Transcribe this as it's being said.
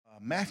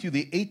Matthew,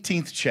 the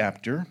 18th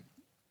chapter.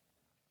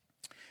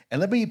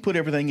 And let me put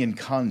everything in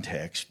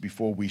context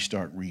before we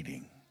start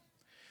reading.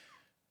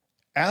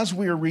 As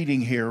we are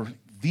reading here,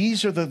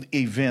 these are the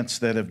events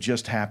that have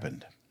just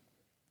happened.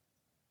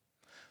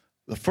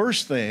 The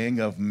first thing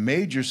of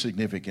major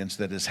significance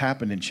that has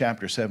happened in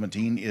chapter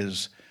 17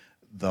 is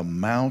the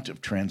Mount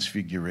of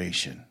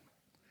Transfiguration.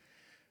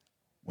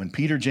 When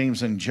Peter,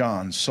 James, and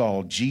John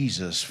saw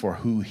Jesus for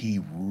who he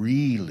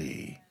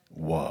really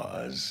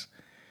was,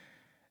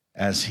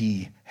 as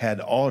he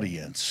had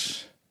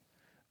audience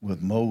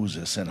with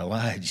Moses and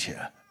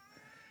Elijah,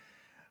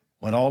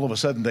 when all of a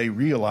sudden they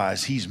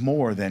realize he's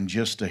more than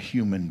just a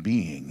human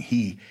being.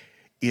 He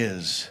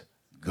is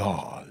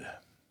God.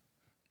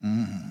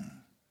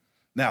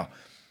 Now,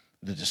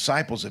 the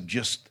disciples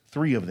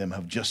three of them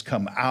have just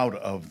come out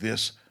of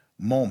this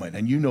moment.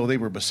 And you know they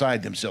were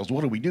beside themselves.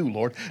 What do we do,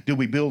 Lord? Do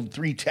we build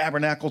 3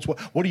 tabernacles?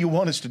 What do you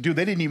want us to do?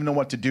 They didn't even know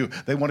what to do.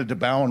 They wanted to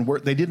bow and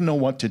work. They didn't know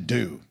what to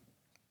do.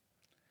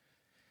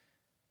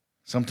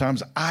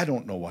 Sometimes I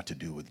don't know what to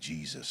do with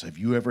Jesus. Have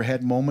you ever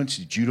had moments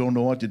that you don't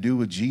know what to do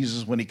with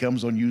Jesus when he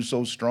comes on you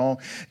so strong?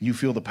 You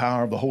feel the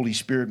power of the Holy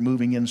Spirit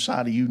moving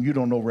inside of you, and you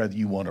don't know whether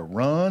you want to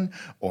run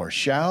or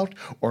shout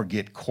or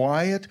get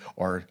quiet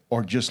or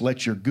just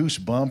let your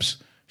goosebumps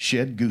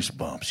shed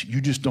goosebumps. You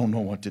just don't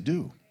know what to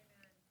do.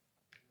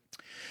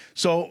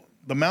 So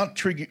the Mount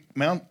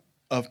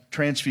of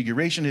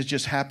Transfiguration has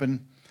just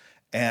happened,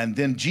 and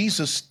then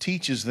Jesus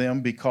teaches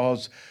them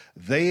because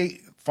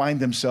they find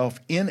themselves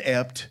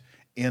inept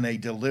in a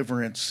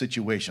deliverance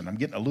situation. I'm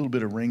getting a little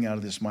bit of ring out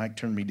of this mic.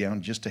 Turn me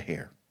down just a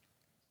hair.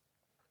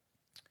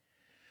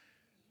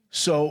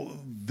 So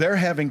they're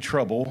having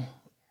trouble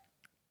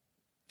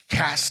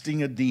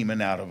casting a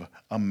demon out of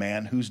a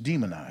man who's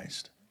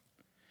demonized.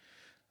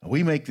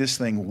 We make this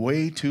thing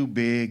way too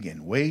big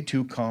and way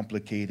too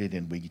complicated,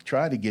 and we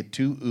try to get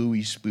too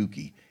ooey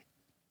spooky.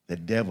 The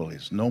devil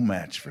is no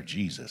match for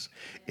Jesus.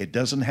 It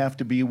doesn't have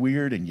to be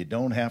weird, and you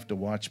don't have to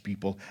watch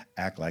people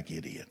act like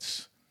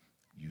idiots.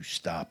 You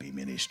stop him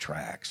in his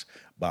tracks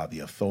by the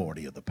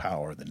authority of the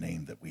power of the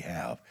name that we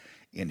have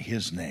in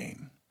his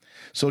name.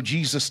 So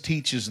Jesus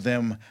teaches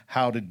them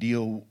how to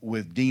deal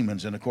with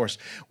demons. And of course,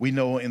 we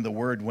know in the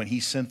word when he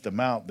sent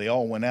them out, they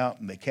all went out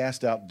and they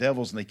cast out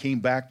devils and they came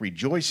back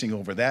rejoicing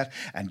over that.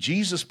 And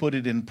Jesus put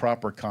it in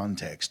proper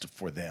context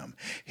for them.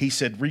 He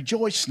said,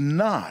 "Rejoice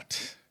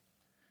not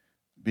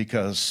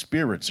because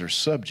spirits are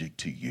subject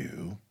to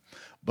you,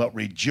 but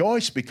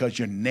rejoice because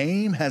your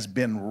name has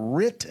been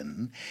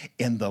written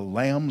in the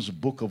Lamb's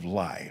book of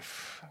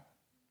life."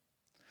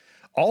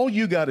 All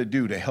you got to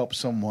do to help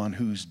someone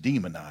who's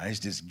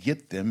demonized is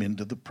get them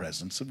into the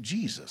presence of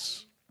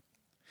Jesus.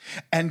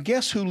 And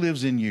guess who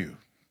lives in you?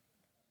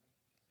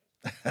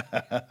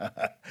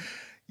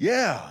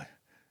 Yeah,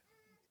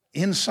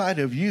 inside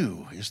of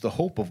you is the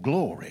hope of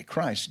glory,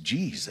 Christ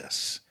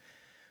Jesus.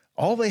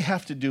 All they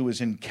have to do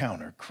is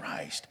encounter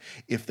Christ.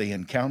 If they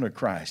encounter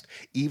Christ,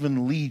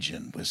 even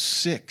Legion with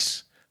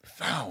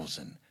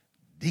 6,000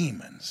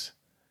 demons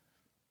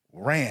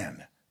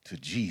ran to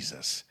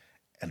Jesus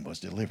and was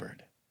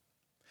delivered.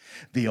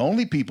 The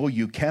only people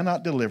you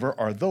cannot deliver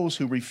are those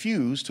who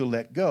refuse to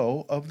let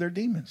go of their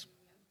demons.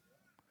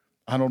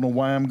 I don't know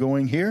why I'm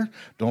going here.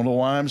 Don't know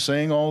why I'm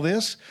saying all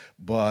this,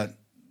 but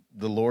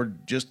the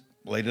Lord just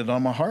laid it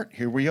on my heart.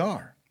 Here we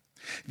are.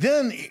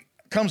 Then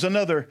comes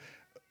another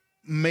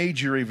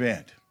major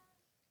event.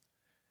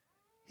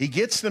 He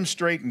gets them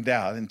straightened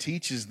out and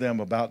teaches them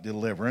about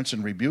deliverance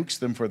and rebukes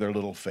them for their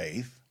little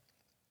faith.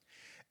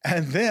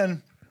 And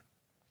then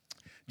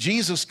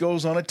Jesus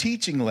goes on a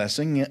teaching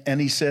lesson and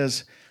he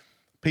says,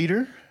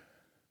 "Peter,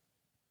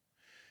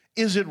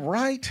 is it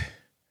right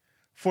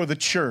for the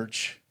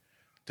church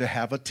to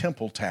have a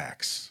temple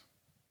tax?"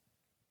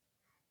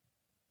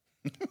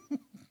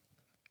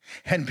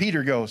 And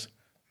Peter goes,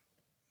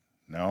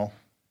 "No."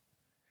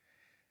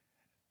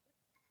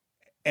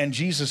 And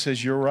Jesus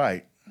says, "You're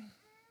right.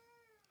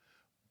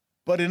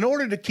 But in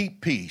order to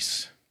keep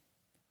peace,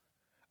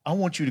 I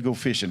want you to go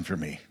fishing for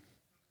me.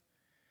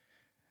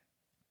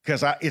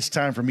 Because it's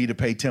time for me to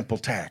pay temple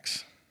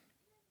tax.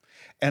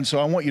 And so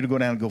I want you to go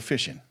down and go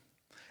fishing.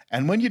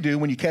 And when you do,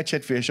 when you catch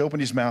that fish, open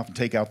his mouth and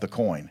take out the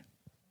coin."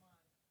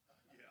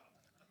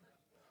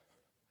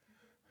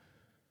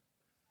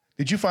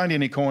 Did you find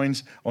any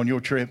coins on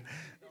your trip?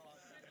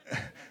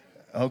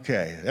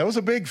 Okay, that was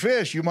a big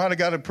fish. You might have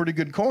got a pretty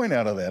good coin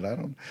out of that. I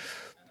don't.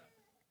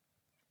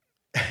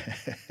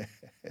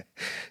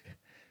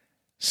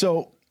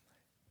 So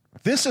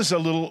this is a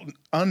little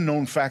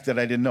unknown fact that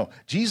I didn't know.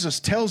 Jesus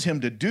tells him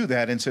to do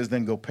that and says,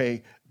 then go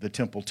pay the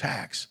temple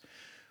tax.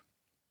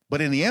 But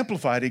in the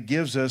Amplified, it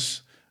gives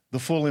us the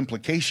full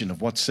implication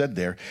of what's said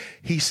there.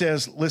 He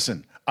says,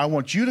 listen, I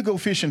want you to go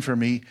fishing for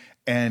me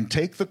and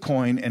take the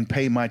coin and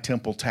pay my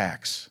temple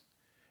tax.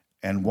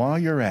 And while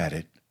you're at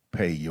it,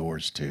 pay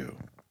yours too.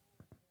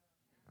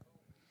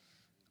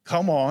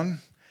 Come on.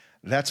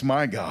 That's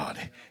my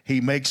God. He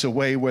makes a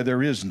way where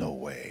there is no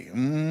way.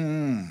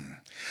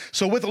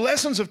 So with the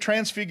lessons of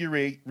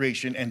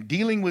transfiguration and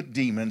dealing with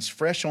demons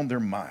fresh on their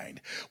mind,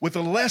 with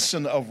the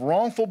lesson of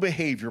wrongful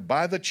behavior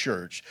by the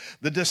church,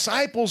 the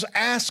disciples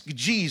ask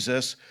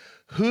Jesus,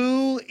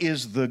 who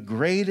is the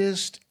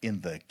greatest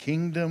in the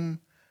kingdom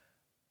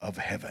of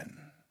heaven?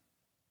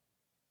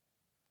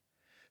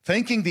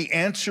 Thinking the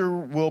answer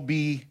will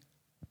be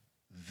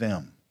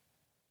them.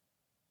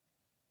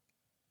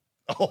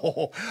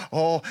 Look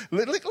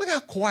how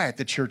quiet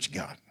the church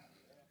got.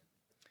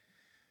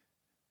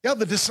 Yeah,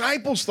 the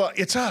disciples thought,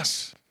 it's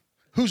us.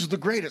 Who's the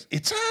greatest?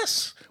 It's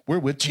us. We're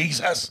with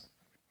Jesus.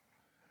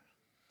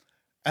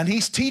 And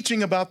he's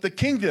teaching about the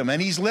kingdom,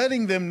 and he's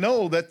letting them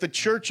know that the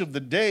church of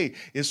the day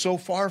is so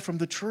far from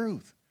the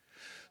truth.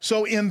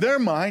 So in their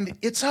mind,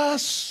 it's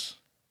us.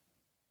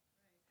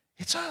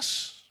 It's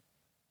us.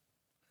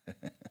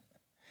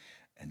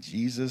 And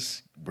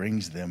Jesus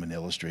brings them an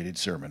illustrated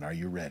sermon. Are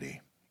you ready?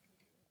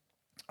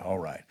 All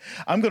right.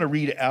 I'm going to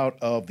read out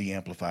of the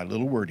Amplified, a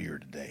little wordier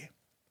today.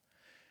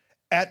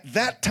 At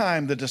that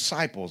time, the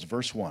disciples,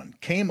 verse 1,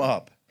 came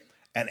up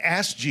and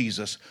asked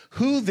Jesus,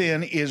 who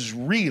then is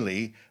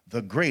really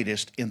the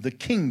greatest in the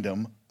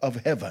kingdom of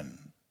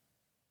heaven?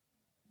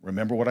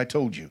 Remember what I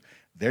told you.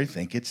 They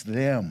think it's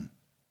them.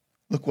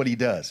 Look what he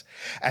does.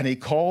 And he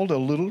called a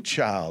little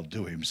child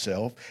to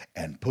himself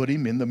and put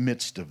him in the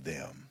midst of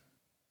them.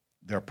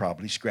 They're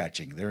probably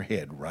scratching their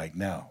head right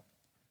now.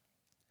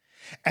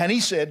 And he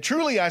said,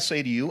 truly I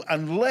say to you,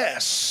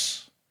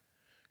 unless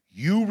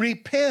you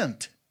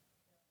repent,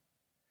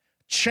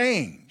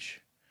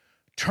 change,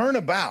 turn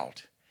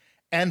about,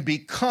 and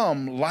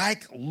become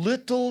like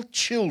little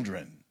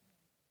children,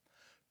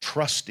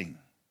 trusting,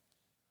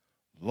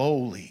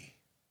 lowly,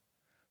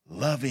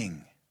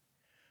 loving,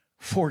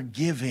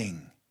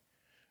 forgiving,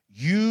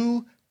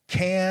 you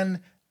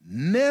can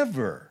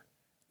never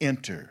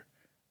enter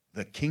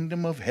the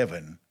kingdom of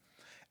heaven.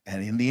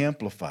 And in the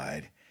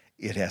Amplified,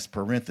 it has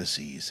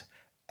parentheses,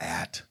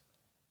 at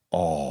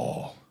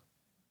all.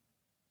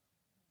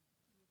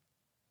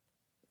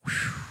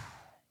 Whew.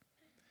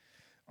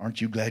 Aren't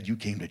you glad you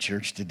came to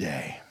church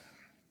today?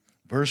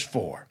 Verse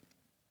 4.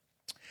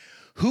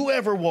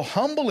 Whoever will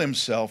humble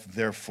himself,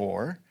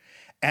 therefore,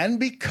 and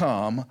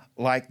become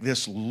like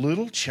this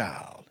little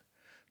child,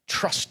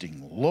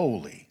 trusting,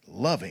 lowly,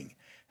 loving,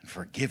 and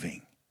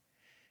forgiving,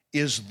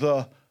 is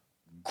the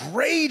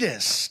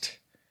greatest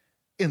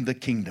in the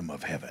kingdom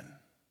of heaven.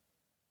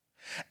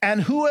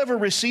 And whoever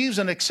receives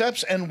and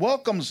accepts and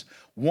welcomes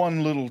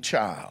one little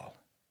child,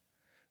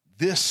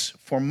 this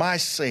for my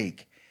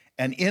sake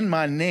and in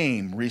my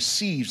name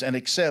receives and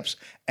accepts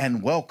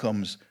and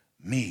welcomes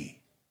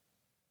me.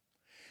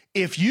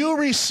 If you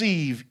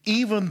receive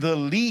even the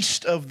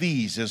least of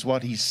these, is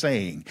what he's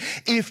saying,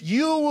 if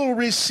you will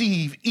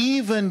receive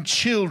even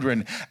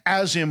children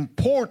as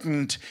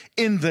important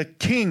in the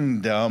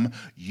kingdom,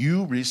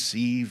 you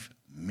receive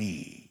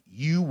me.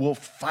 You will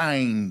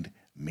find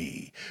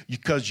me,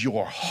 because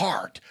your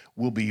heart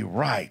will be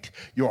right.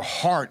 Your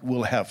heart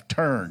will have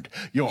turned.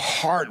 Your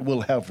heart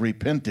will have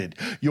repented.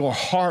 Your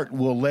heart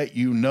will let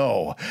you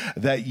know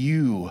that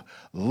you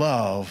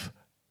love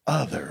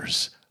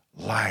others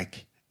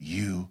like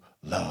you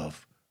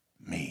love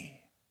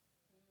me.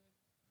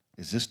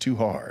 Is this too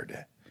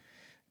hard?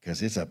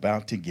 Because it's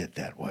about to get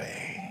that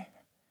way.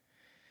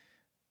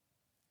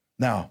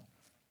 Now,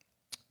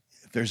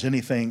 if there's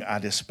anything I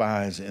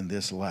despise in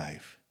this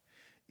life,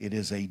 it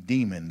is a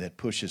demon that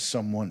pushes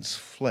someone's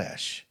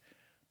flesh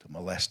to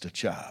molest a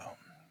child,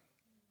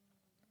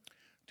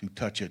 to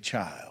touch a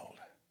child.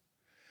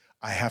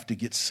 I have to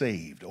get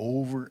saved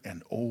over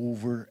and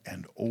over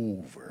and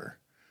over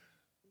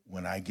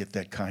when I get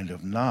that kind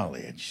of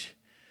knowledge,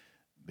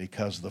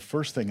 because the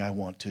first thing I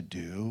want to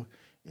do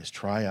is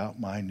try out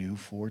my new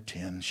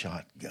 410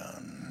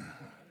 shotgun.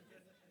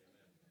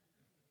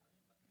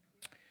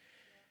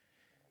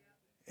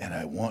 And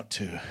I want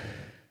to,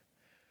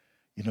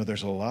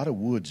 there's a lot of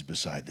woods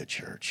beside the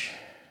church.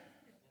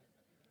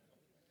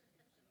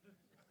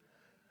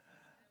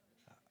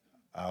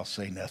 I'll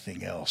say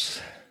nothing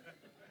else.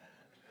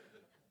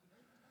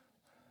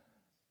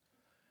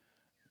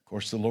 Of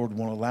course, the Lord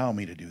won't allow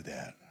me to do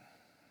that.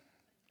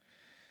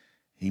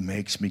 He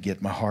makes me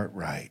get my heart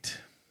right.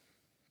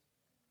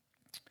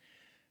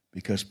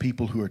 Because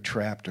people who are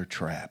trapped are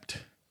trapped.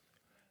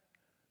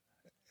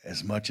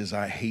 As much as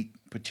I hate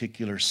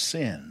particular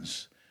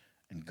sins,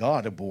 and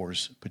God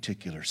abhors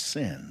particular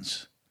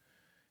sins,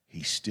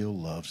 he still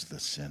loves the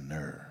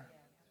sinner.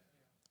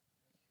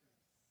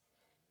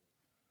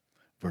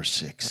 Verse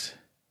 6.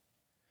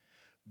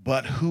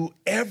 But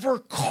whoever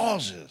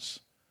causes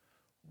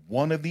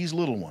one of these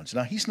little ones.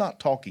 Now, he's not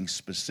talking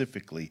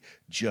specifically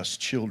just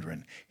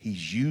children.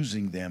 He's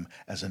using them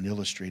as an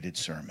illustrated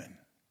sermon.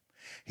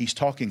 He's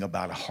talking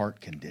about a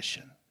heart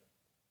condition.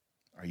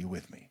 Are you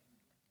with me?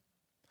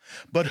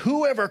 But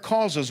whoever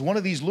causes one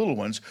of these little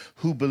ones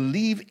who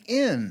believe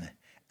in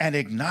and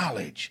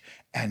acknowledge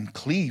and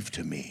cleave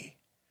to me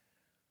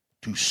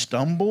to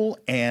stumble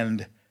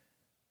and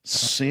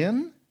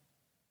sin,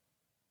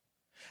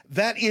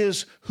 that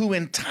is, who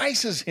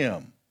entices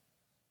him,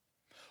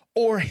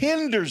 or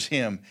hinders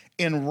him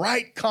in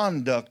right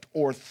conduct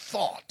or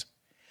thought,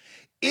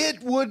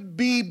 it would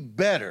be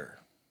better,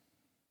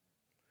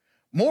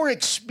 more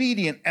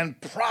expedient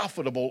and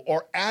profitable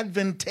or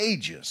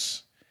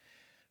advantageous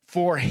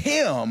for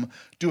him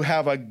to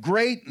have a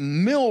great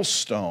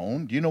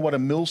millstone. Do you know what a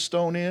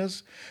millstone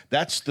is?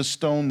 That's the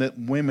stone that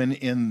women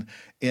in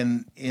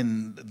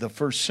the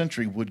first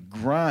century would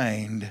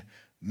grind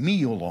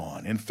meal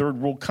on. In third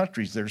world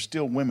countries, there's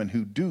still women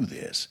who do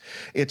this.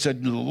 It's a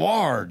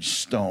large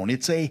stone.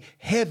 It's a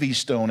heavy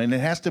stone, and it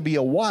has to be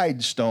a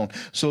wide stone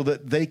so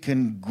that they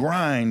can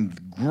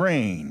grind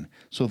grain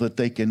so that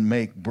they can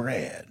make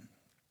bread.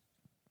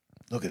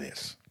 Look at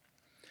this.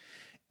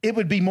 It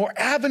would be more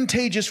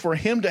advantageous for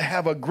him to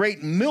have a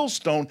great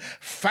millstone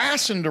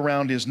fastened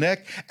around his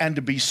neck and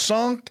to be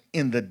sunk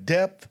in the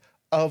depth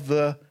of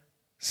the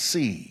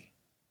sea.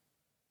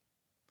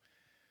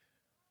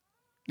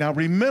 Now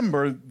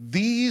remember,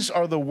 these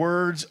are the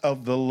words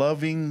of the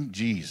loving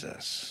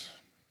Jesus.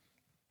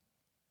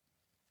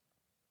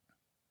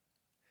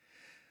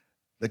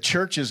 The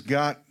church has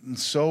gotten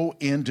so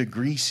into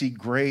greasy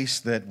grace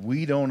that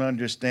we don't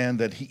understand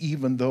that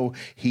even though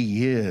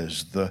he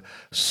is the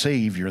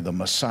Savior, the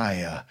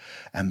Messiah,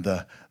 and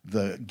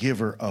the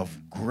giver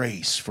of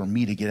grace for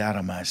me to get out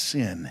of my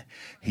sin,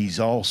 he's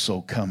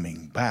also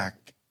coming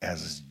back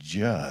as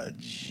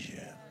judge.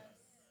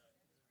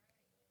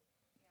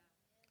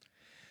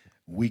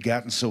 We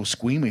gotten so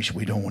squeamish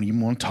we don't even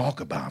want to talk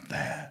about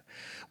that.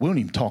 We don't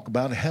even talk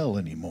about hell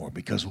anymore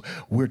because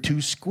we're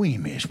too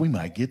squeamish. We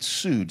might get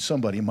sued.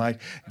 Somebody might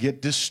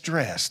get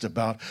distressed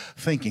about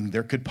thinking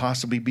there could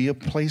possibly be a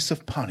place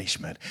of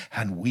punishment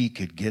and we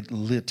could get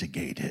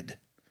litigated.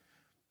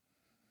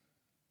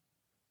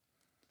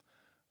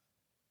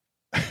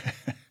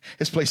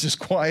 This place is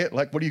quiet.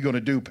 Like, what are you going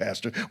to do,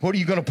 Pastor? What are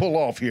you going to pull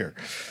off here?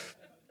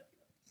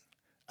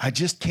 I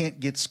just can't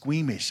get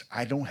squeamish.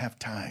 I don't have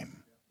time.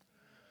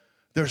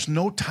 There's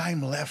no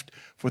time left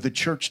for the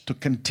church to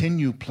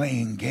continue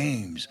playing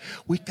games.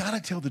 We got to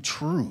tell the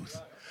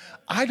truth.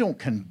 I don't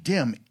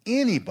condemn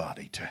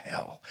anybody to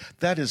hell.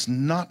 That is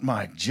not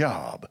my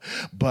job.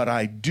 But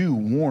I do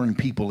warn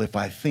people if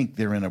I think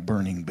they're in a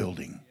burning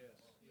building.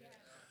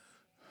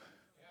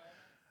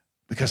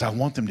 Because I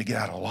want them to get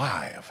out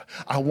alive.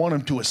 I want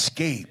them to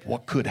escape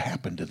what could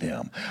happen to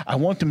them. I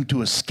want them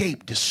to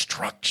escape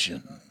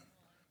destruction.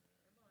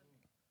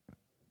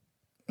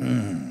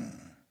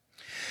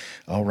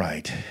 All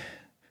right,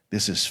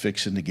 this is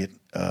fixing to get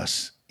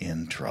us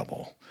in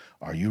trouble.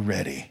 Are you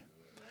ready?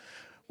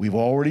 We've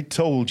already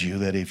told you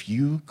that if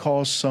you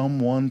cause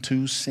someone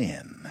to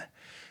sin,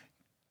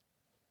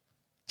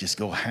 just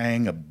go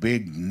hang a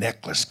big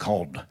necklace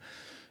called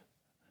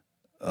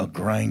a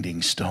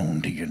grinding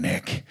stone to your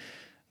neck.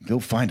 Go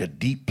find a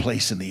deep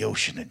place in the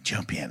ocean and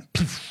jump in.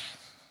 Poof.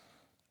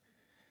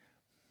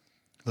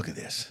 Look at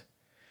this.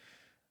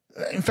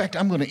 In fact,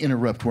 I'm going to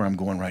interrupt where I'm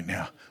going right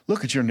now.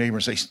 Look at your neighbor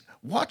and say,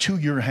 watch who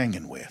you're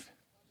hanging with.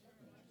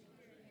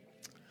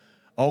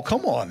 Oh,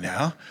 come on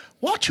now.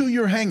 Watch who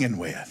you're hanging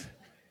with.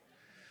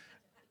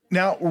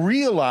 Now,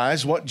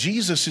 realize what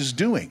Jesus is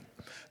doing.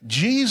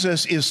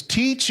 Jesus is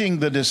teaching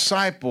the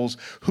disciples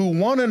who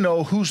want to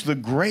know who's the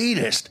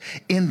greatest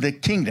in the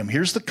kingdom.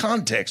 Here's the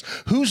context.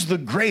 Who's the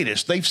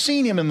greatest? They've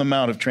seen him in the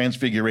Mount of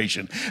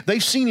Transfiguration.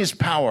 They've seen his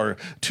power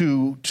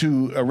to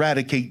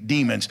eradicate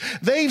demons.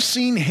 They've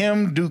seen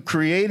him do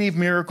creative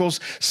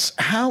miracles.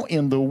 How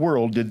in the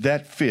world did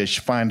that fish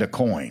find a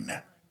coin?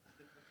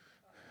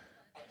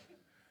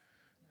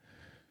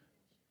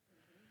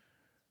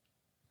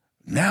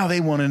 Now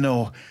they want to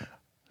know,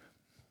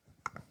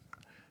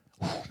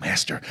 oh,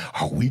 Master,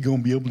 are we going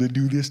to be able to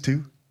do this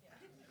too?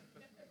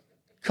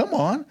 Come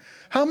on.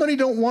 How many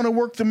don't want to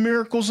work the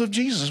miracles of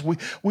Jesus?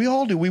 We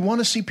all do. We want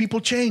to see people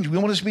change. We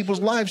want to see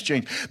people's lives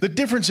change. The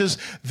difference is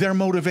their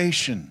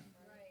motivation.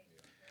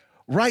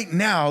 Right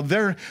now,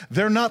 they're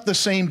not the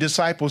same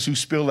disciples who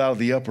spilled out of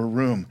the upper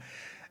room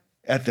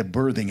at the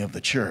birthing of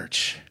the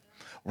church.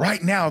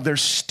 Right now, they're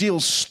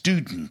still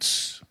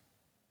students.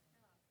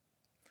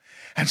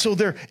 And so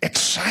they're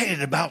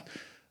excited about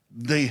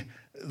the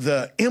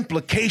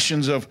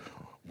implications of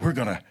we're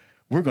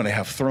gonna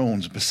have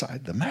thrones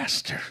beside the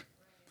Master.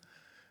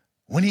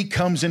 When he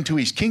comes into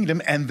his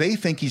kingdom, and they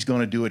think he's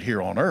going to do it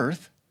here on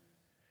earth,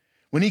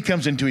 when he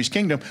comes into his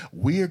kingdom,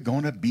 we're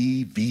going to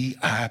be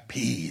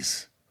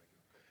VIPs.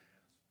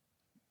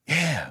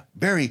 Yeah,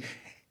 very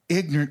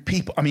ignorant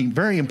people. I mean,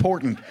 very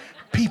important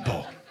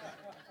people.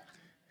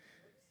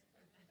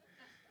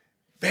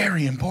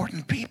 Very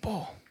important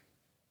people.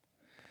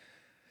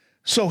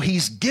 So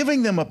he's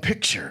giving them a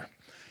picture.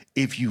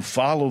 If you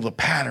follow the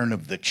pattern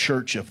of the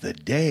church of the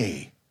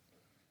day,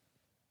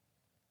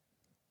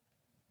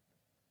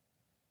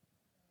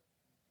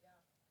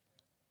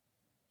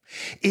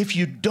 if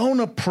you don't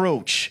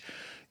approach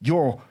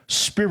your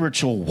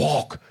spiritual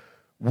walk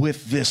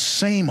with this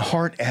same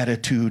heart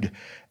attitude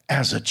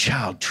as a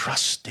child,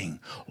 trusting,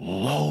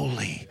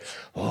 lowly,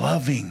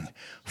 loving,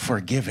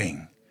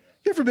 forgiving.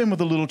 You ever been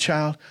with a little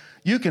child?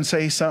 You can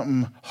say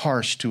something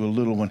harsh to a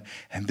little one,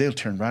 and they'll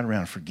turn right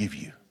around and forgive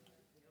you.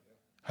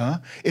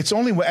 It's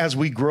only as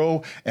we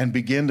grow and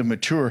begin to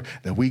mature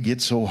that we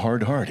get so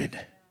hard-hearted.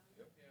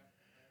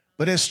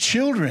 But as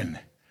children,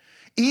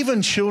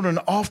 even children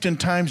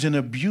oftentimes in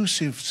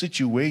abusive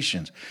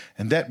situations,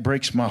 and that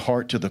breaks my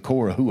heart to the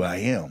core of who I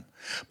am,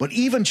 but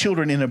even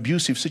children in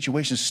abusive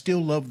situations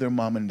still love their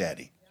mom and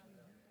daddy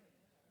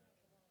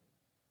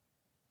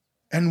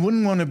and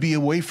wouldn't want to be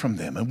away from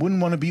them and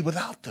wouldn't want to be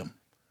without them,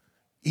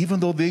 even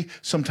though they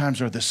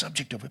sometimes are the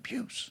subject of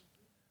abuse.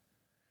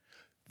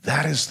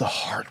 That is the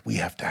heart we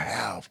have to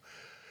have,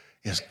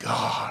 is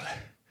God,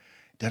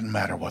 it doesn't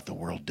matter what the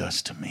world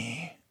does to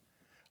me.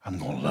 I'm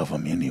going to love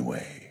them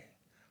anyway.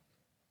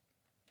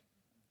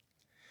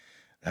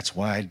 That's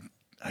why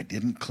I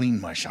didn't clean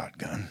my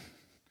shotgun.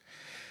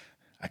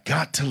 I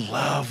got to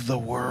love the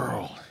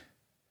world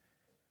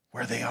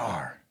where they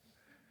are.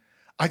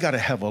 I got to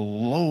have a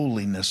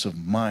lowliness of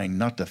mind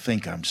not to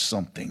think I'm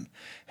something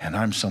and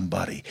I'm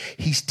somebody.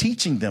 He's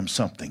teaching them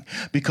something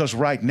because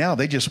right now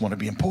they just want to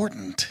be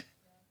important.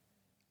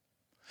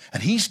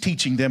 And he's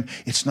teaching them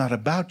it's not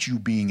about you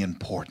being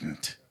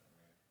important.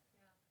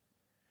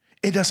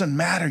 It doesn't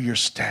matter your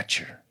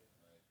stature.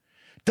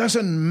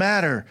 Doesn't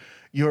matter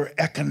your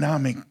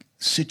economic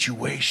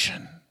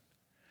situation.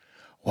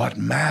 What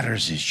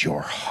matters is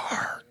your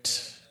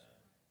heart.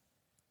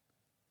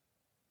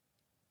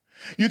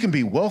 You can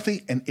be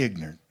wealthy and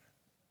ignorant.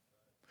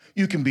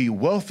 You can be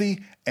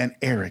wealthy and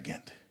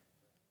arrogant.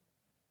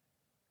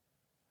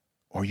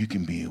 Or you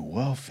can be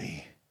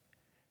wealthy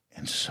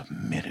and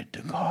submitted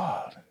to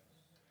God.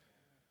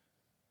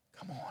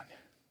 Come on.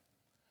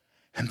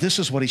 And this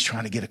is what he's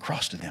trying to get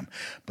across to them.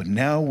 But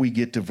now we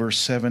get to verse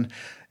 7.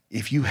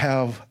 If you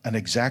have an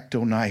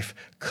X-Acto knife,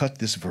 cut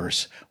this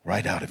verse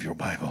right out of your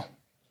Bible.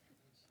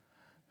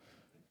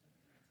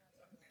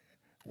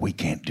 We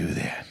can't do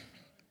that.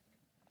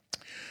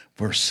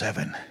 Verse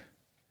 7.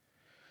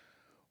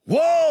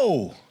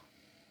 Woe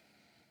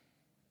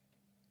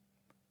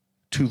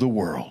to the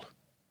world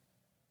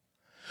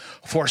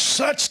for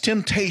such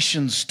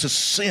temptations to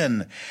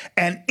sin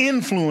and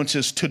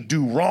influences to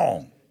do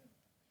wrong.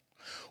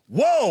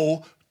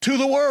 Woe to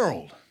the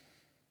world.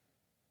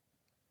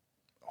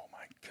 Oh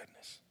my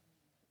goodness.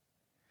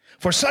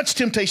 For such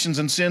temptations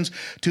and sins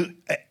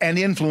and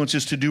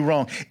influences to do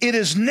wrong. It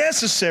is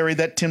necessary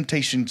that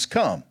temptations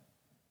come.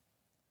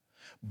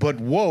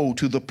 But woe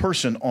to the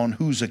person on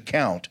whose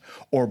account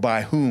or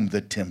by whom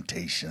the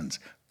temptations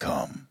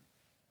come.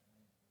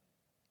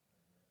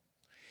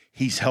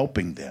 He's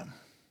helping them.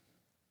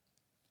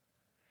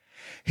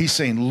 He's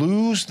saying,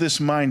 lose this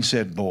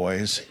mindset,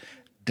 boys.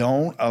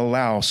 Don't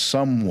allow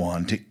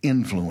someone to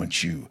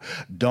influence you.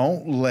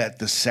 Don't let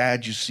the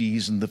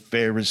Sadducees and the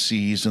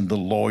Pharisees and the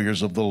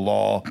lawyers of the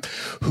law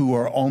who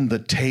are on the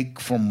take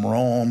from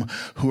Rome,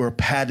 who are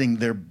padding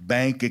their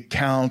bank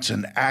accounts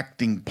and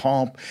acting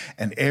pomp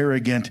and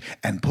arrogant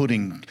and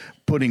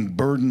putting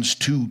burdens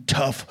too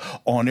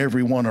tough on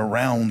everyone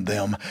around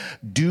them.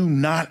 Do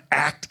not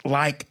act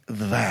like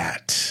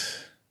that,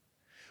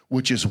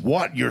 which is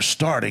what you're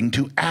starting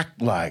to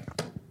act like.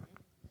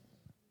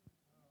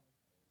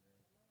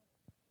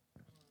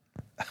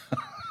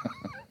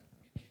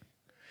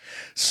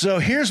 So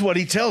here's what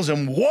he tells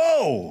them.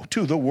 Woe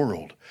to the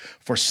world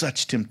for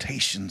such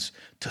temptations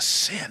to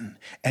sin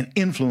and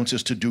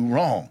influences to do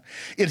wrong.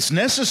 It's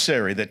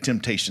necessary that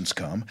temptations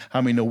come.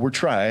 How many know we're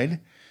tried?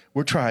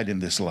 We're tried in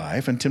this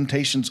life, and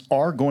temptations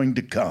are going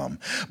to come.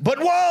 But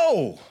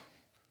woe!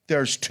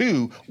 There's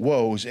two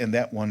woes in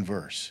that one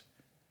verse.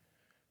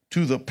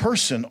 To the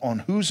person on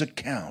whose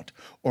account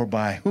or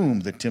by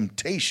whom the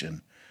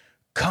temptation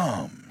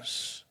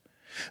comes.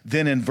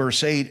 Then in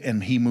verse 8,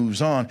 and he moves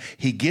on,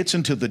 he gets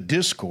into the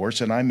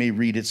discourse, and I may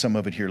read it, some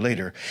of it here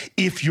later.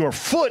 If your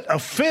foot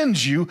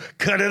offends you,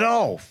 cut it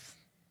off.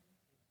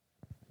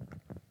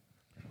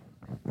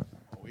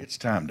 Oh, it's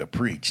time to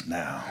preach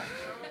now.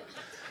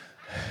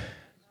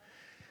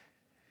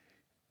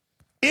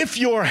 If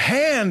your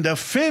hand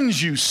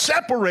offends you,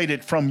 separate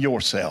it from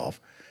yourself.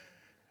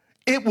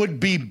 It would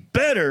be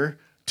better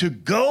to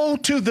go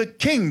to the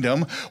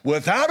kingdom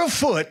without a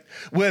foot,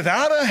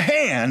 without a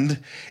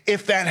hand.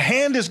 If that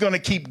hand is going to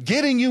keep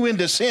getting you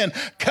into sin,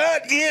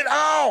 cut it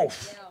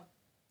off.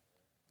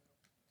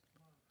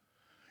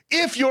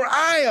 Yeah. If your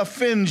eye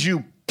offends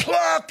you,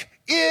 pluck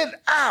it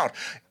out.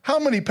 How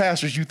many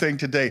pastors you think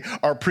today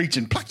are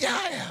preaching, pluck your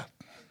eye out?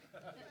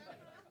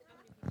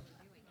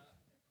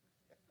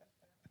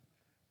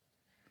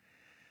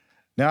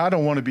 Now, I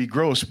don't want to be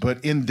gross,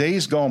 but in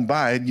days gone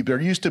by, there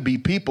used to be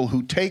people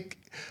who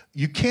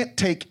you can't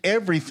take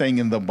everything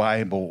in the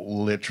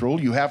Bible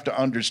literal. You have to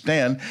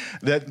understand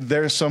that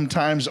there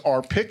sometimes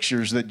are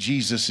pictures that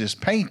Jesus is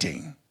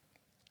painting.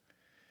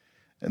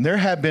 And there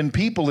have been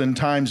people in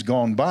times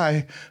gone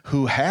by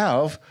who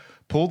have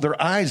pulled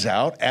their eyes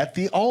out at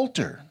the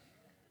altar.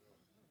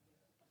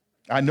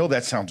 I know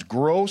that sounds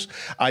gross.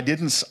 I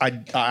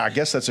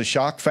guess that's a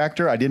shock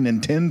factor. I didn't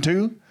intend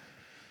to.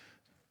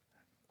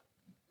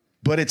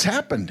 But it's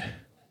happened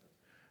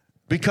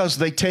because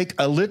they take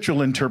a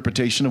literal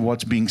interpretation of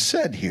what's being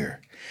said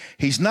here.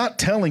 He's not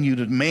telling you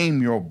to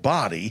maim your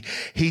body.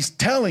 He's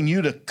telling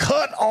you to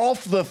cut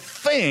off the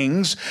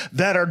things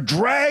that are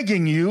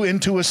dragging you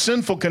into a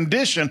sinful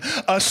condition,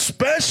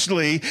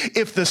 especially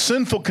if the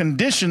sinful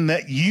condition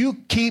that you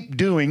keep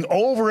doing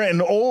over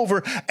and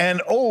over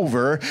and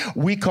over,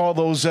 we call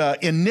those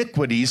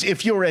iniquities.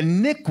 If your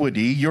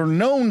iniquity, your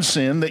known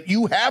sin that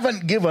you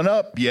haven't given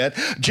up yet,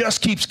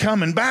 just keeps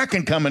coming back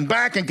and coming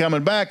back and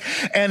coming back,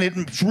 and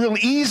it's real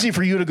easy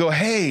for you to go,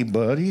 hey,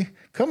 buddy,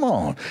 come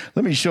on,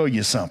 let me show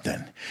you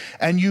something.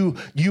 And you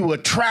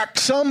attract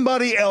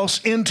somebody else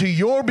into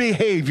your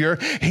behavior.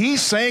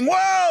 He's saying,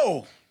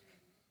 whoa.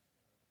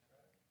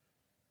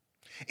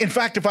 In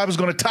fact, if I was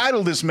going to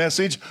title this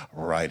message,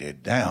 write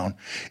it down.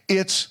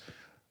 It's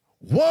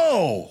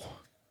woe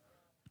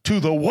to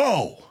the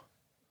woe.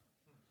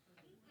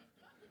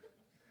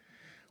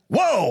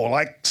 Whoa,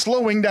 like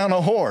slowing down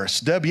a horse,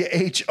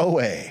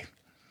 W-H-O-A.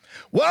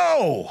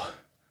 Whoa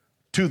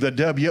to the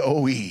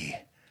W-O-E.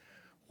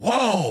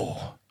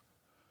 Whoa,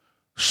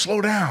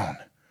 slow down.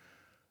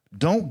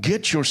 Don't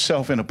get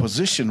yourself in a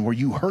position where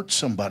you hurt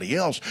somebody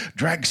else,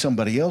 drag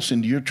somebody else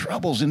into your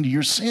troubles, into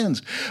your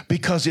sins,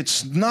 because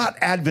it's not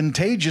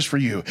advantageous for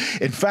you.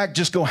 In fact,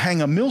 just go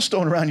hang a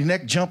millstone around your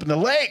neck, jump in the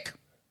lake.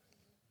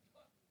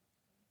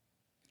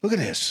 Look at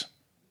this.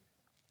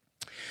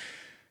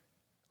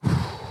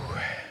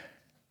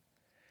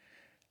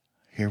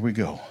 Here we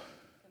go.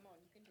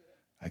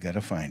 I got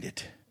to find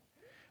it.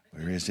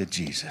 Where is it,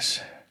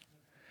 Jesus?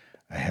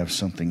 I have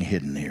something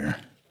hidden here.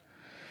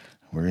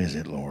 Where is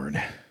it,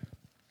 Lord?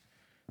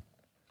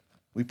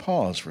 We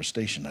pause for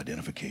station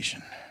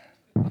identification.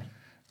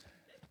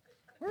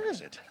 Where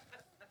is it?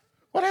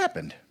 What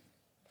happened?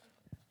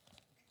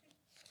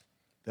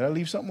 Did I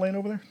leave something laying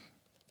over there?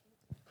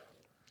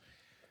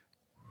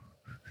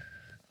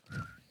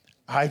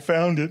 I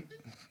found it.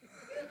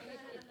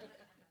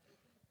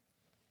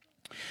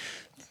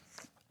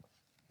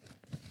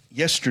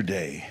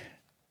 Yesterday,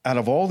 out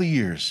of all the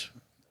years,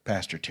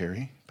 Pastor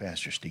Terry,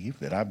 Pastor Steve,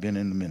 that I've been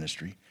in the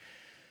ministry,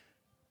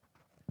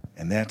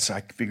 and I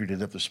figured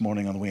it up this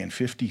morning on the way, in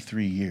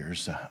 53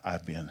 years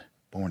I've been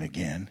born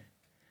again,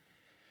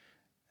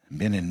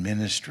 been in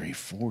ministry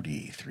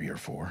 43 or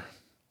 4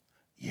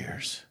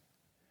 years.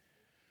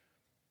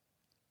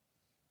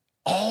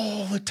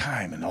 All the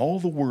time and all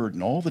the word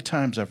and all the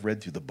times I've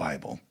read through the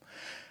Bible,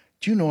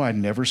 do you know I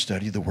never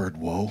studied the word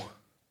woe?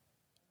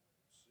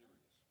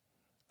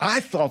 I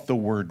thought the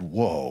word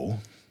woe,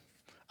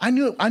 I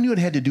knew it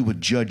had to do with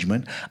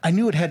judgment. I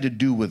knew it had to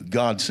do with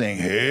God saying,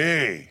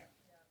 hey.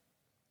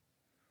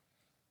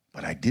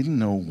 But I didn't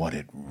know what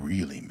it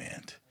really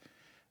meant.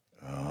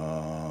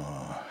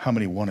 How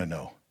many want to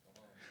know?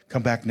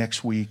 Come back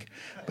next week.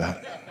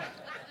 But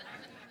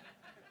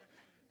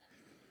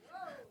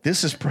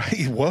this is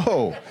pretty,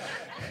 whoa.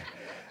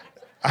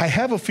 I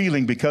have a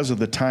feeling because of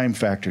the time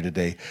factor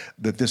today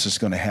that this is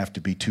going to have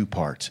to be 2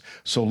 parts.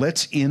 So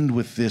let's end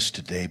with this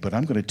today, but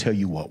I'm going to tell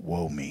you what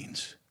woe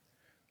means.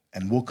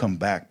 And we'll come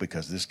back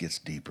because this gets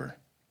deeper.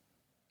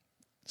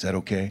 Is that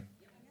okay?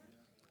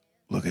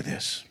 Look at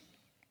this.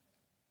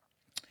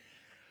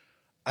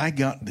 I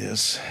got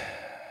this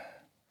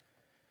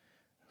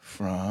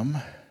from,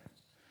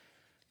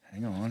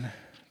 hang on.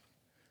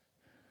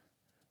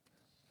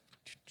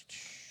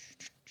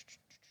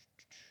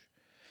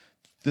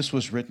 This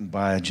was written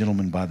by a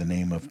gentleman by the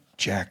name of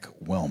Jack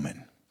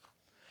Wellman.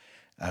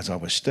 As I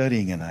was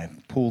studying and I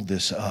pulled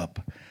this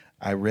up,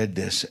 I read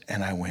this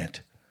and I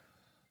went,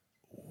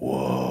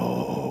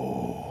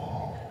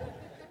 whoa.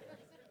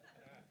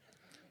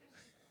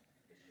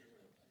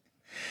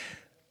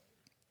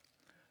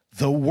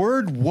 The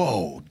word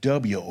woe,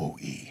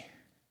 W-O-E,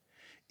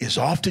 is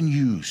often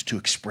used to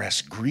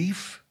express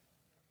grief.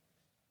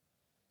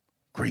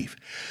 Grief.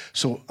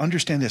 So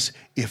understand this.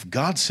 If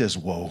God says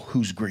woe,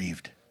 who's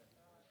grieved?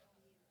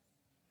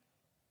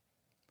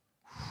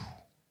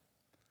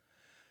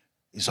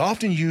 Is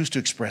often used to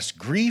express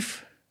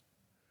grief,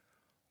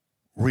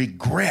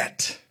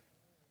 regret,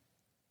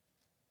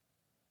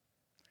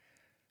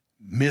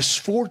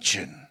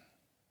 misfortune,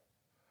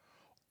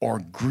 or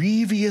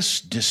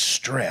grievous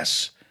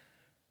distress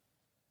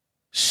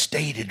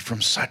stated from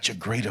such a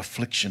great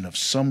affliction of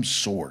some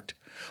sort,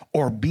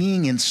 or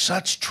being in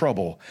such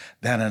trouble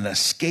that an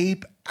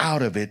escape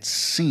out of it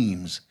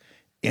seems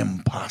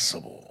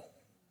impossible.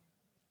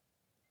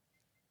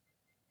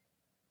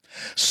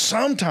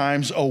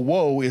 Sometimes a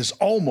woe is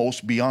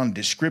almost beyond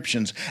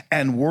descriptions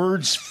and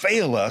words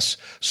fail us,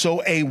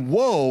 so a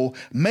woe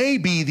may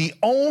be the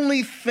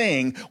only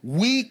thing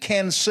we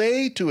can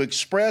say to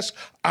express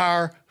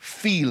our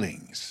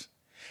feelings.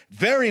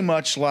 Very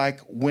much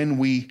like when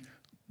we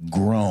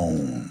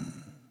groan.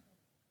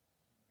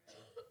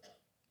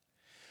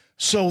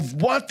 So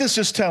what this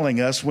is telling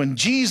us, when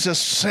Jesus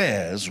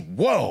says,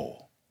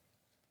 woe,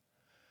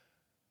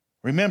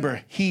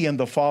 remember, he and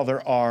the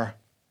Father are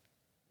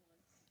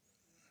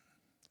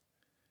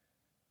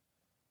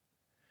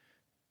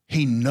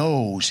He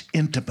knows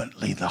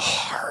intimately the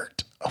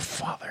heart of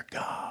Father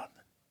God.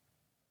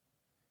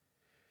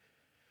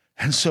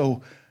 And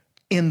so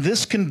in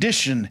this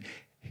condition,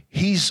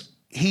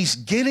 He's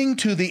getting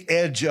to the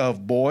edge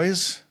of,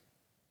 boys.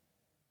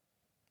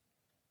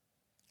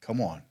 Come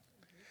on.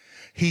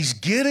 He's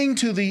getting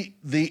to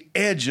the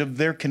edge of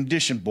their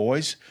condition,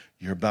 boys.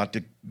 You're about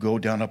to go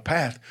down a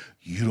path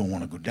you don't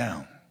want to go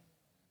down.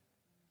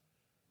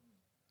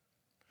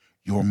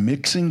 You're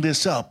mixing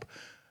this up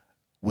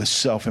with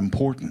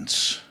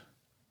self-importance.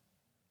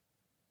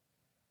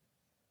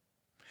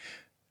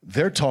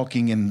 They're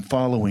talking and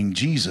following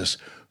Jesus,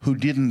 who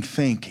didn't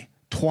think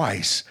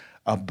twice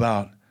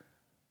about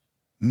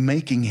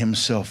making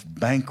himself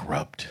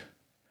bankrupt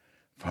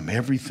from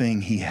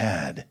everything he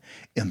had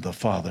in the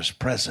Father's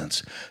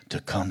presence to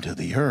come to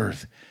the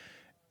earth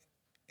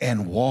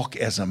and walk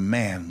as a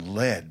man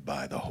led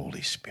by the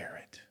Holy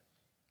Spirit.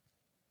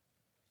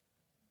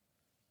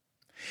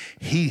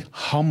 He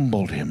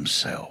humbled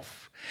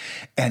himself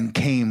and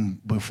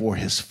came before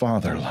his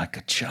Father like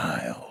a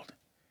child.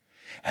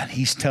 And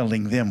he's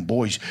telling them,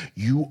 boys,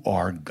 you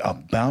are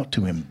about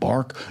to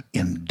embark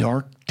in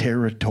dark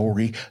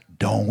territory.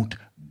 Don't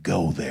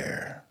go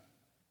there.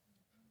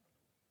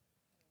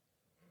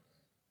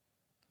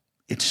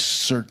 It's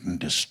certain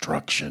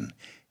destruction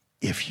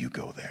if you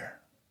go there.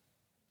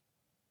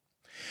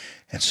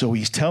 And so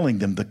he's telling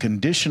them the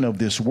condition of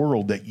this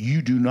world that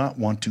you do not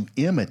want to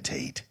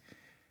imitate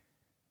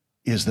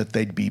is that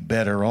they'd be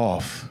better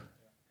off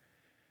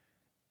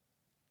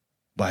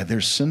by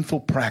their sinful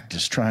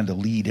practice trying to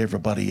lead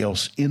everybody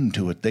else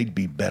into it. They'd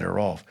be better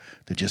off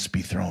to just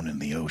be thrown in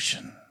the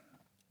ocean.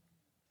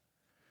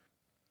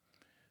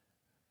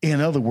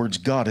 In other words,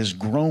 God is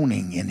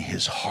groaning in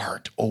his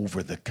heart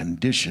over the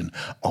condition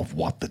of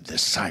what the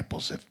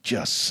disciples have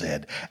just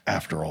said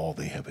after all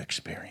they have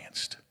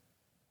experienced.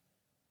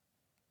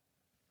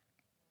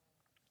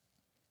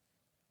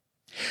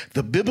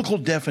 The biblical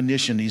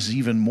definition is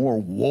even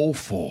more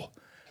woeful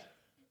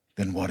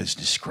than what is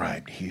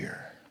described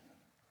here.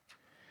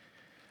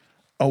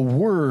 A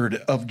word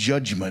of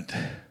judgment.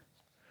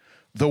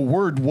 The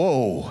word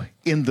woe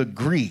in the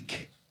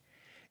Greek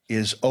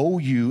is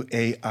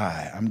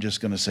O-U-A-I. I'm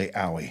just going to say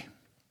owie.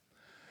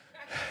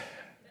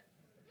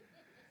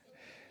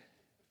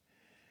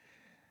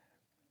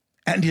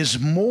 And is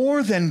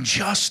more than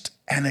just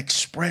an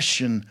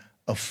expression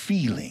of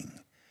feeling.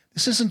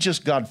 This isn't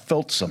just God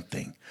felt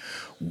something.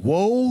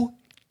 Woe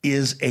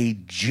is a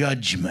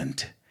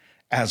judgment,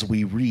 as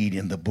we read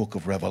in the book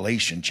of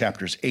Revelation,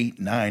 chapters 8,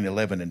 9,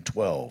 11, and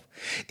 12.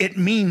 It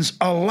means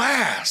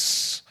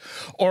alas,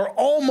 or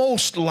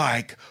almost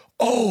like,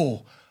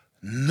 oh,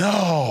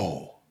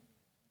 no.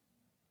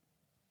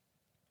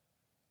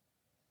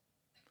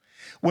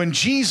 When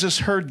Jesus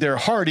heard their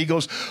heart, he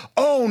goes,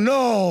 oh,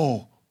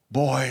 no,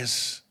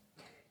 boys.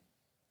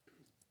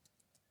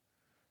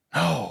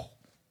 No.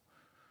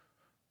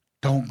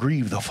 Don't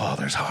grieve the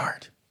Father's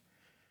heart.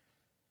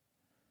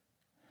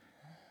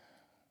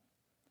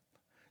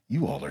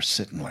 You all are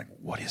sitting like,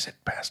 what is it,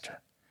 Pastor?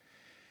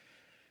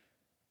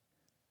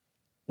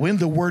 When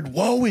the word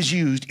woe is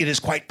used, it is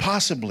quite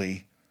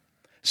possibly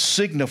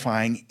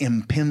signifying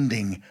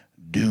impending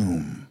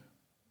doom,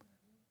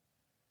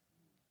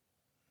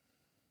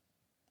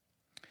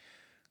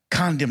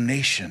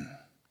 condemnation,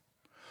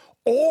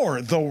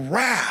 or the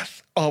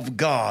wrath of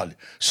God.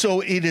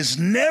 So it is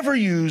never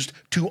used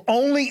to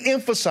only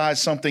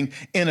emphasize something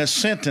in a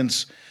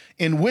sentence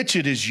in which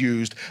it is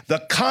used.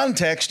 The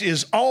context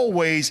is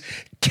always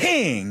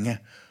king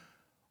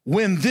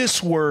when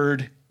this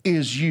word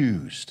is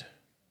used.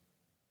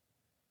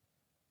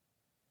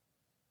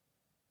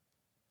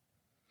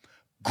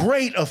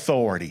 Great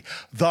authority,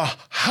 the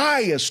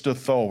highest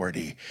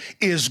authority,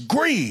 is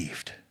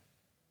grieved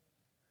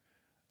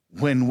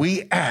when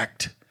we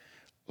act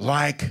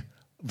like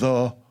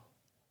the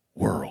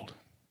world.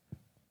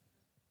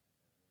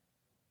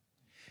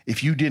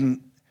 If you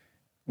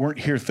weren't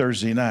here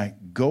Thursday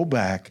night, go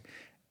back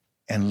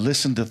and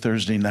listen to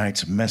Thursday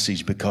night's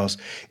message, because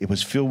it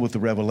was filled with the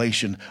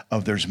revelation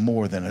of there's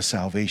more than a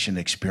salvation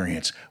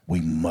experience. We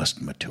must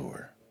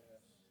mature.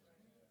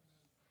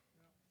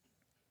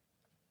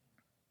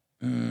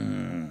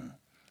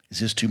 Is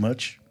this too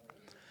much?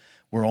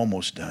 We're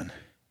almost done.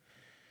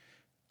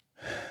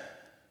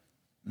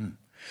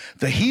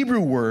 The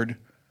Hebrew word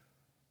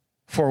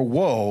for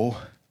woe,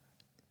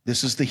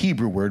 this is the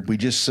Hebrew word. We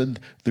just said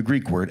the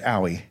Greek word,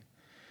 owie.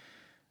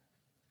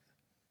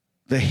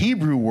 The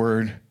Hebrew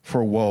word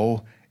for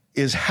woe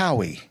is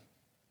howie.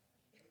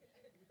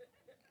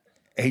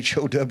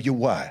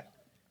 H-O-W-Y.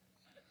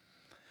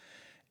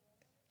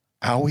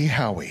 Owie,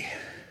 howie.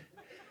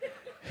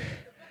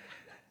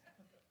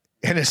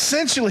 And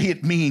essentially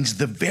it means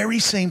the very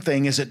same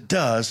thing as it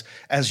does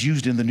as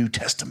used in the New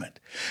Testament.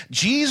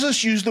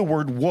 Jesus used the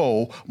word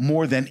woe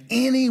more than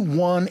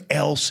anyone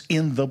else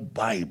in the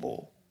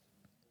Bible.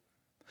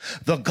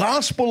 The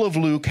Gospel of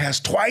Luke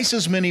has twice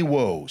as many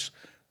woes,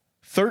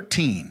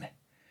 13,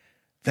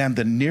 than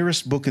the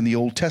nearest book in the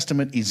Old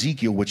Testament,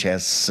 Ezekiel, which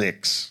has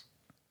 6.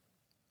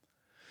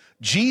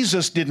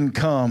 Jesus didn't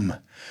come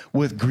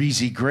with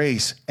greasy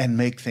grace and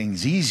make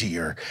things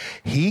easier.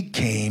 He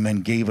came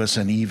and gave us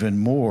an even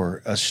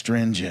more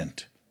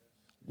astringent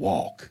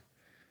walk.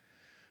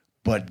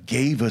 but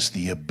gave us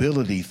the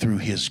ability through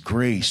his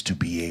grace to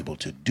be able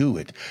to do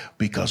it,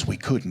 because we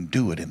couldn't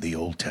do it in the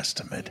Old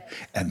Testament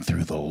and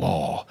through the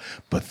law.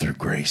 But through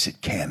grace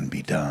it can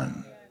be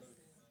done.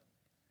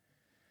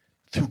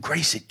 Through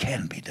grace it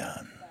can be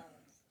done.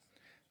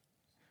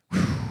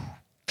 Whew,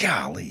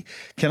 golly,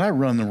 can I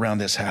run around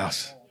this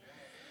house?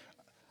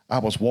 I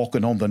was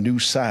walking on the new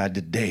side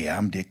today.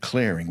 I'm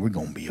declaring we're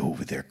going to be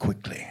over there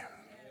quickly.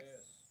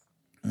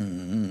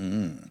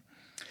 I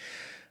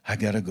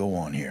got to go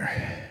on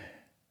here.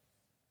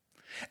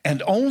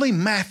 And only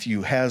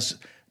Matthew has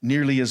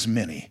nearly as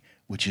many,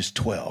 which is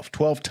 12.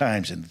 12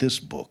 times in this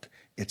book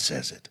it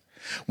says it.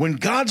 When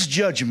God's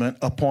judgment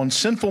upon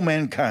sinful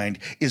mankind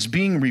is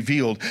being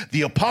revealed,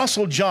 the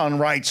Apostle John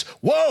writes,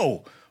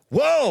 "Woe,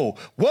 woe,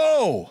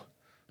 woe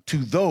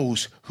to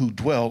those who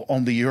dwell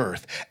on the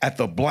earth at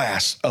the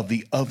blast of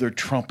the other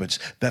trumpets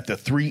that the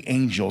three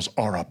angels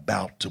are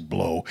about to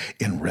blow,"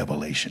 in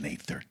Revelation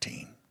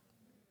 8:13.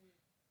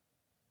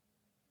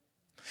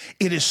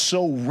 It is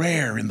so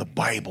rare in the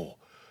Bible.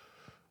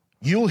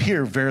 You'll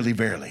hear verily,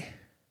 verily,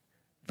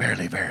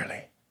 verily,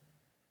 verily.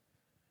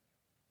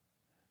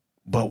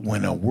 But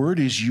when a word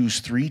is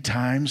used 3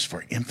 times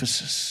for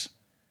emphasis,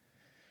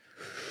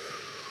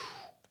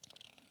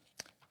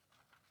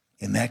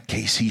 in that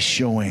case, he's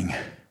showing,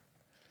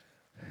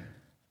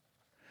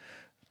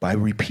 by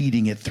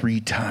repeating it 3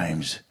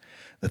 times,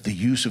 that the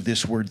use of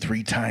this word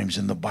 3 times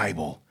in the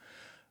Bible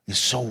is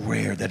so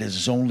rare that it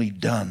is only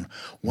done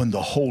when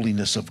the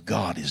holiness of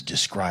God is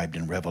described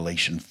in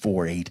Revelation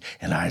 4:8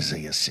 and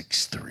Isaiah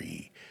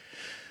 6:3.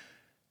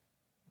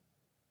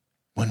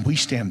 When we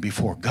stand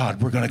before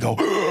God, we're going to go,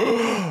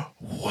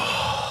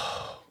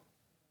 whoa.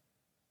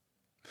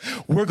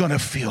 We're going to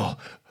feel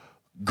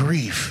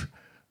grief.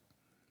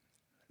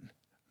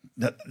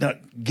 Now,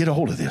 get a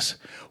hold of this.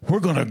 We're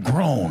going to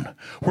groan.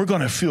 We're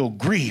going to feel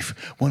grief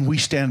when we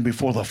stand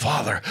before the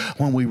Father,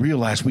 when we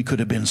realize we could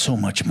have been so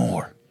much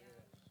more.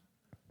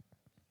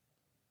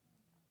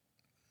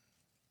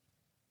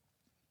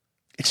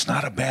 It's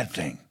not a bad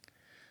thing.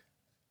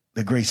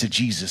 The grace of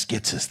Jesus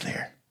gets us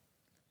there.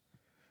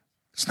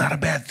 It's not a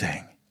bad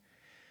thing.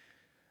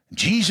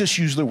 Jesus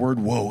used the word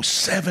woe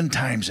 7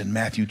 times in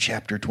Matthew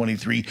chapter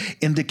 23,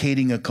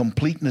 indicating a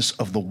completeness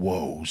of the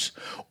woes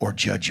or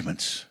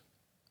judgments.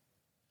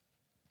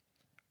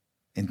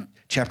 In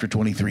chapter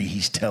 23,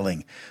 he's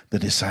telling the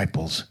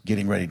disciples,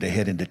 getting ready to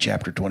head into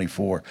chapter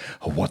 24,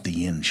 of what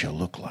the end shall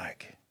look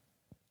like.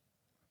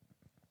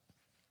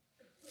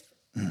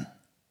 Of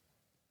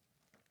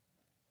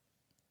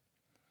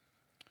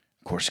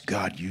course,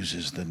 God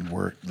uses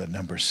the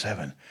number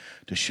 7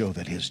 to show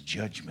that his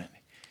judgment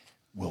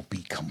will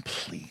be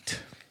complete.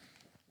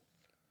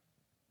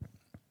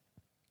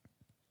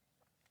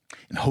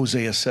 In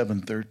Hosea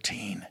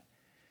 7:13,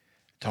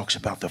 it talks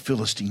about the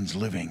Philistines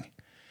living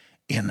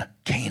in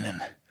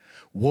Canaan.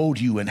 Woe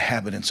to you,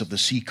 inhabitants of the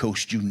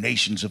seacoast, you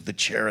nations of the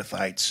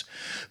Cherethites.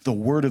 The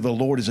word of the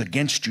Lord is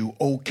against you,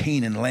 O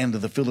Canaan, land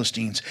of the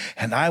Philistines,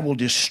 and I will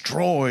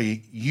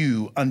destroy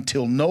you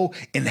until no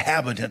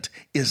inhabitant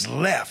is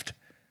left.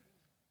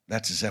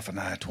 That's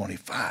Zephaniah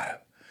 25.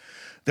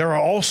 There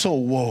are also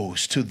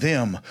woes to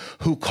them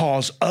who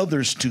cause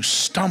others to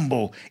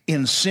stumble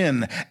in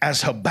sin,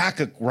 as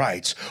Habakkuk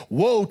writes,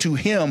 woe to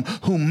him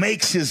who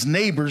makes his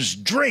neighbors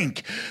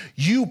drink.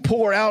 You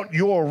pour out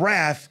your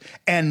wrath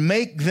and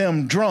make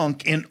them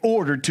drunk in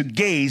order to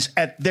gaze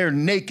at their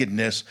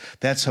nakedness.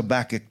 That's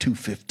Habakkuk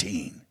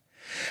 2:15.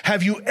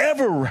 Have you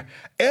ever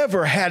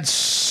had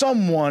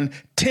someone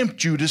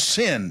tempt you to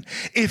sin?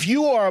 If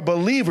you are a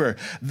believer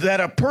that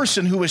a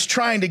person who is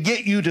trying to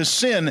get you to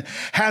sin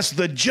has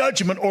the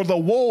judgment or the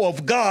woe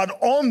of God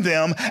on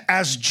them,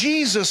 as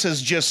Jesus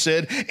has just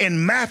said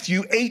in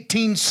Matthew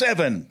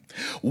 18:7.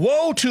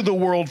 Woe to the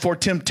world for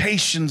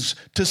temptations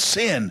to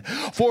sin,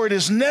 for it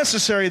is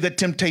necessary that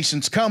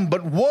temptations come,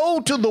 but woe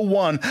to the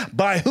one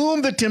by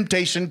whom the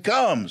temptation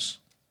comes.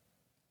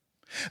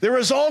 There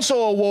is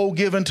also a woe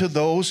given to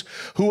those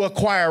who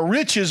acquire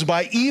riches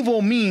by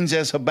evil means,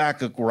 as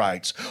Habakkuk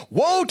writes.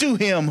 Woe to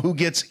him who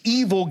gets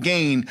evil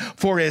gain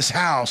for his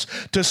house,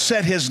 to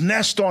set his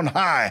nest on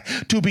high,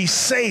 to be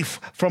safe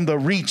from the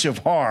reach of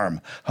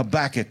harm.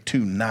 Habakkuk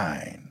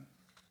 2:9.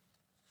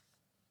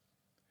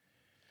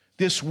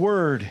 This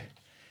word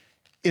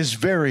is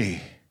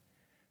very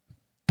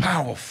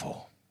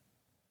powerful.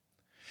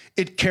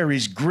 It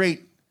carries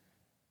great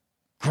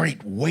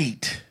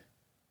weight.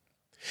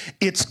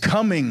 It's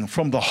coming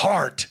from the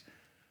heart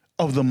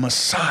of the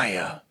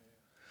Messiah,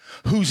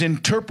 who's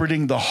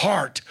interpreting the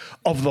heart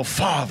of the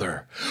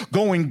Father,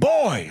 going,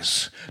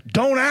 boys,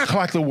 don't act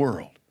like the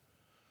world.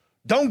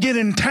 Don't get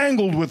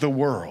entangled with the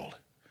world.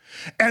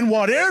 And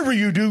whatever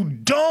you do,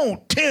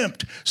 don't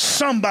tempt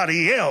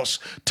somebody else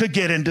to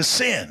get into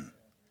sin.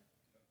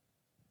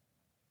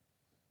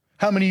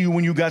 How many of you,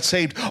 when you got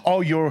saved,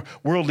 all your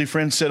worldly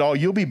friends said, oh,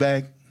 you'll be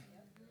back?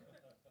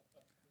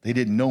 They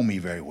didn't know me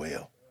very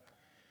well.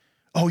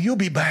 Oh, you'll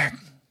be back.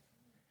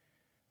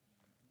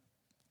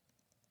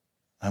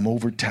 I'm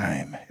over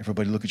time.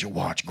 Everybody look at your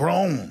watch.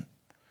 Grown.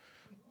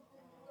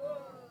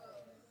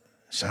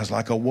 Sounds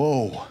like a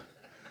woe.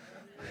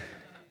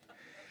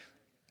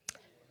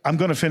 I'm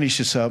going to finish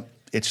this up.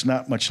 It's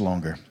not much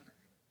longer.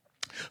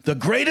 The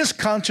greatest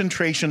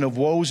concentration of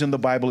woes in the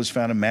Bible is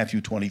found in Matthew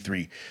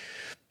 23.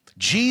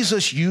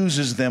 Jesus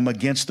uses them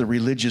against the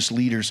religious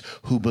leaders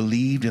who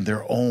believed in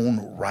their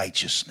own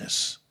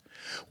righteousness,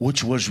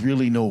 which was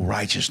really no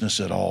righteousness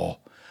at all,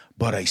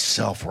 but a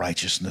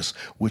self-righteousness,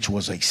 which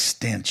was a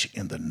stench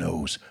in the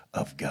nose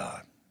of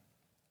God.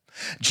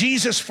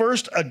 Jesus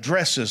first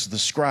addresses the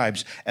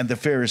scribes and the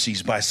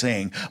Pharisees by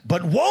saying,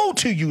 "But woe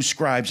to you,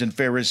 scribes and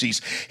Pharisees,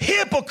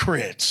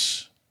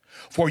 hypocrites!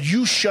 For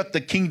you shut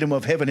the kingdom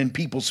of heaven in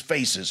people's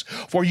faces.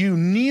 For you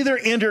neither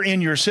enter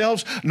in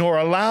yourselves, nor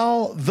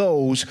allow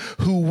those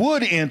who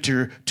would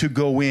enter to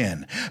go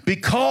in,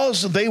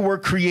 because they were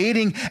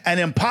creating an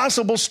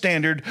impossible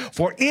standard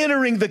for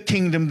entering the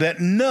kingdom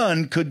that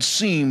none could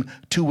seem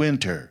to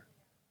enter."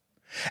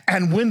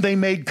 And when they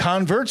made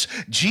converts,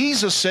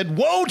 Jesus said,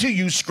 "Woe to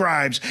you,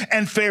 scribes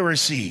and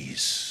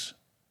Pharisees,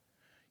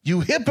 you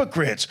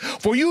hypocrites,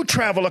 for you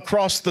travel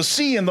across the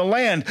sea and the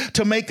land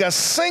to make a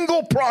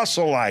single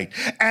proselyte.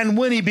 And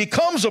when he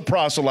becomes a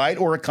proselyte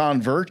or a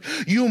convert,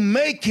 you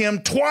make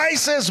him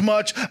twice as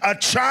much a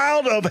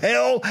child of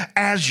hell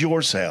as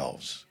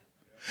yourselves,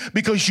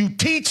 because you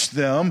teach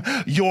them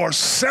your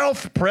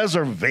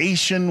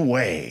self-preservation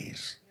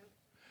ways.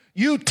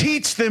 You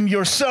teach them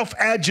your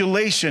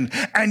self-adulation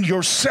and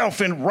your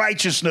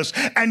self-righteousness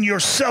and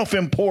your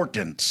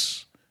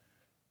self-importance."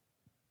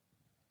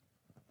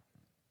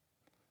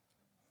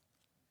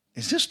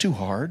 Is this too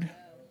hard?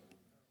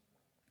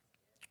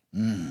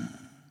 I'm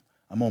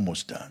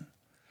almost done.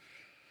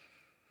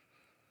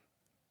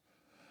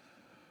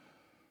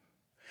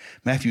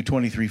 Matthew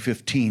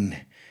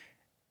 23:15.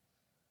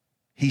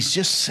 He's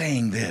just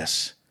saying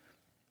this.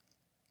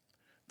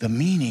 The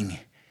meaning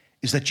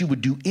is that you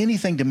would do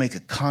anything to make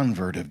a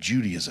convert of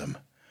Judaism,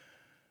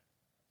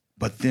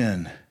 but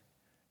then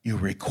you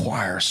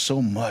require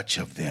so much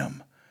of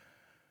them,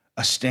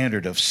 a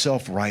standard of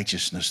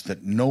self-righteousness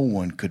that no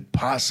one could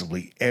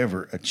possibly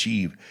ever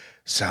achieve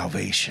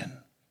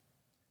salvation.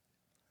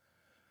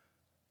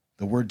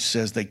 The word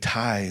says they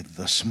tithe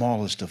the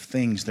smallest of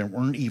things that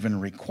weren't even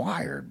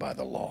required by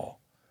the law,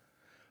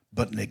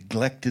 but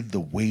neglected the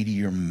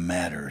weightier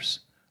matters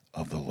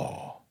of the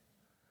law,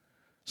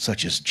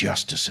 such as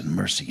justice and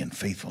mercy and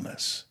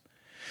faithfulness.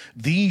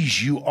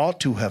 These you ought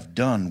to have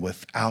done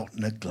without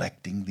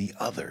neglecting the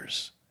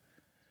others.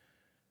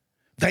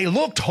 They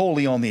looked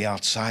holy on the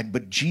outside,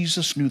 but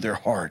Jesus knew their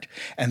heart,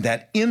 and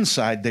that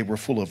inside they were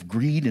full of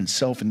greed and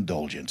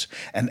self-indulgence,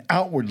 and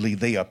outwardly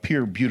they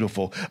appear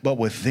beautiful, but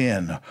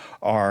within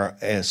are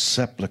as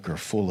sepulchre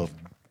full of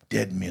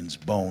dead men's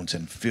bones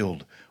and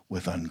filled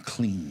with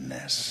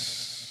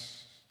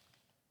uncleanness.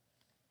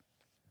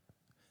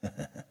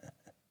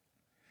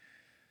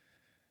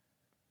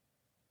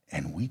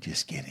 And we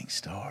just getting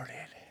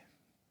started.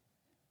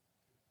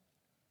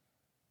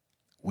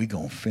 We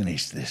gonna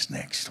finish this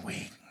next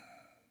week.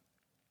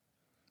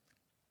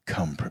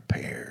 Come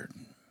prepared.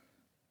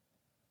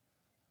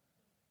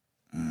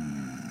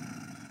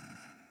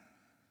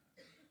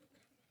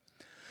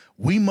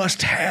 We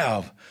must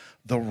have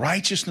the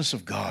righteousness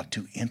of God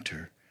to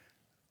enter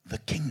the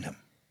kingdom.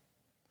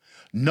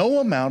 No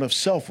amount of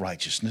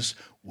self-righteousness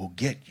will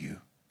get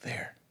you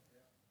there.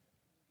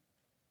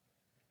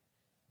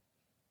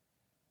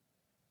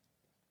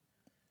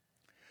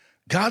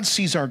 God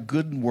sees our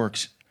good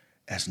works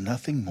as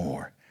nothing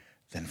more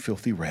than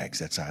filthy rags.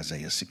 That's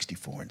Isaiah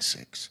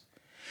 64:6.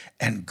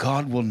 And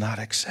God will not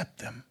accept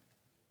them.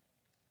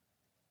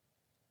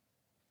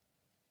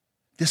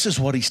 This is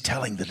what he's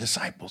telling the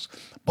disciples.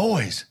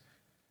 Boys,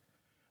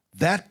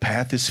 that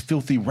path is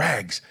filthy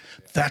rags.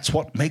 That's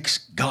what makes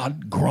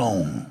God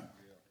groan.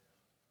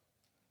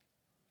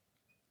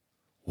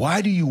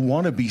 Why do you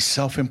want to be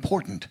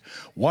self-important?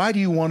 Why do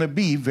you want to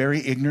be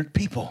very ignorant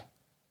people?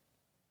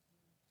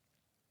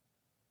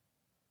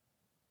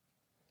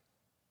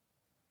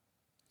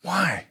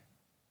 Why?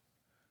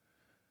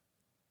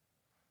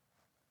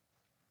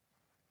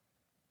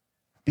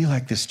 Be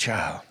like this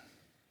child.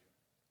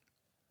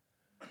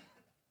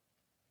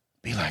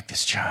 Be like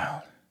this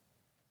child.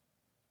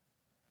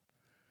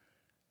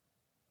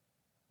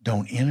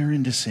 Don't enter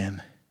into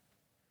sin,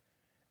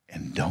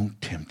 and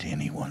don't tempt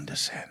anyone to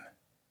sin,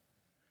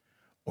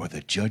 or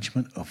the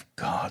judgment of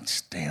God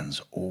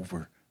stands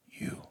over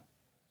you.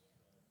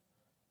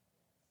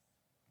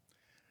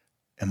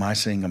 Am I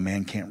saying a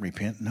man can't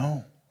repent?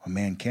 No. A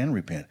man can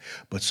repent,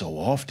 but so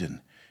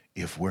often,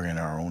 if we're in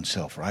our own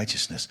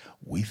self-righteousness,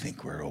 we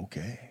think we're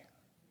okay.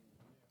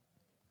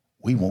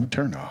 We won't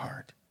turn our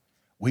heart.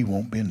 We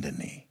won't bend a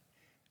knee.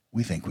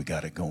 We think we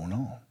got it going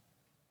on.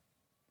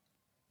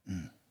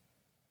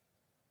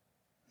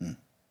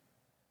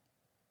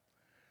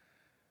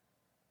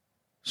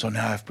 So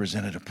now I've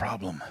presented a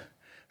problem.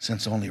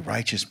 Since only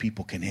righteous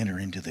people can enter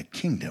into the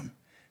kingdom,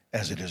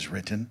 as it is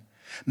written,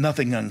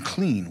 nothing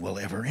unclean will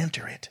ever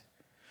enter it,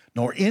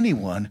 nor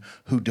anyone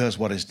who does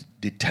what is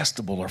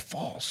detestable or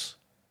false.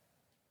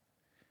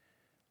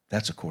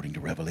 That's according to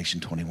Revelation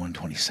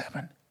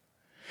 21:27.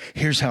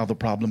 Here's how the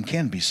problem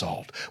can be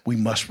solved. We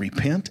must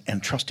repent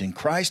and trust in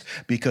Christ,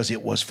 because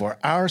it was for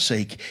our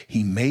sake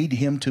he made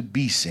him to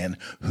be sin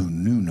who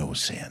knew no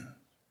sin.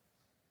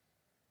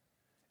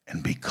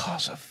 And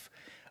because of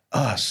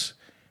us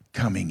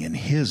coming in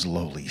his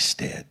lowly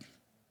stead,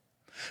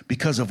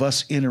 because of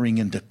us entering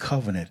into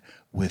covenant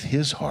with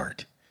his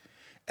heart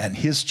and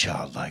his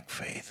childlike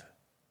faith,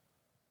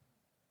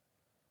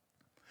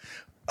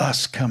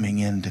 us coming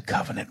into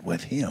covenant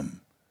with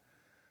him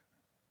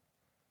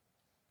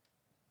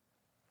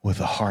with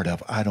a heart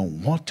of, I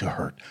don't want to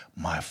hurt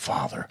my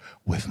Father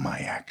with my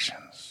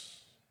actions.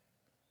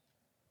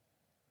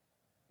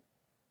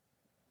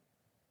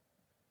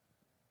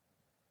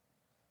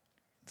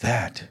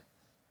 That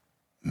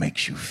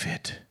makes you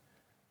fit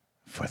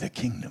for the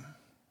kingdom.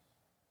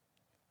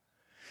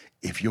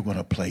 If you're going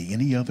to play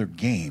any other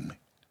game,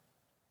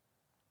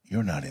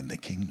 you're not in the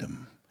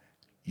kingdom.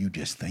 You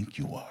just think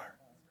you are.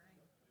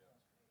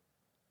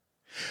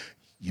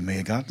 You may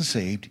have gotten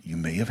saved. You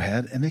may have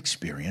had an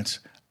experience.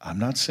 I'm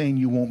not saying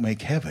you won't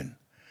make heaven.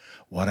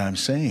 What I'm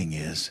saying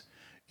is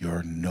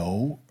you're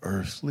no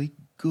earthly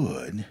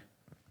good.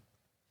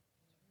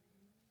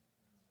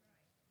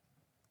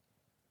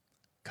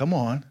 Come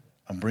on,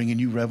 I'm bringing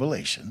you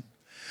revelation.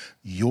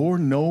 You're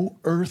no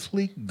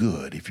earthly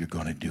good if you're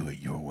going to do it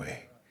your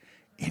way,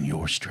 in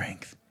your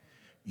strength.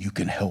 You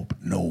can help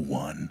no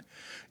one.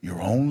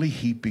 You're only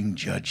heaping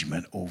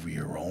judgment over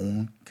your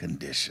own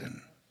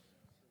condition.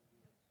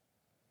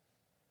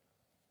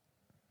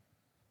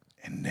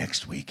 And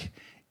next week,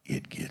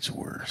 it gets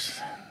worse.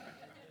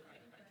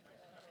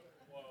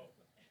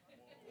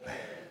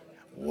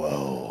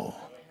 Whoa.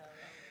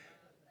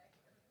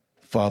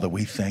 Father,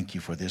 we thank you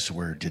for this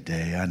word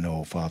today. I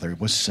know, Father, it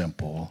was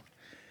simple.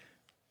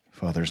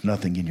 Father, there's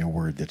nothing in your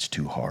word that's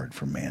too hard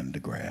for man to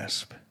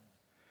grasp.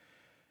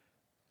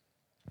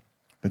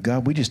 But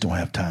God, we just don't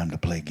have time to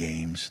play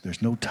games.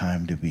 There's no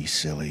time to be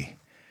silly.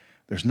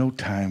 There's no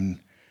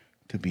time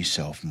to be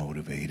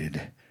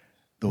self-motivated.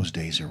 Those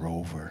days are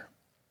over.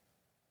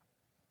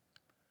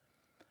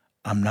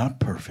 I'm not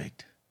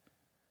perfect,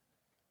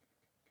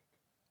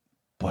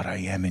 but I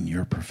am in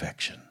your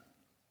perfection.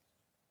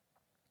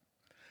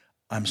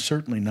 I'm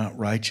certainly not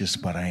righteous,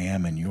 but I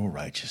am in your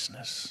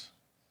righteousness.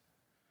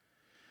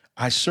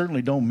 I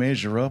certainly don't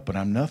measure up, and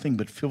I'm nothing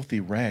but filthy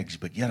rags,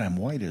 but yet I'm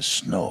white as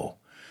snow,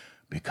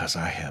 because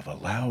I have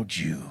allowed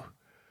you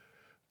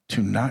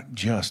to not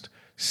just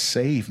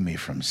save me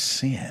from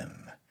sin,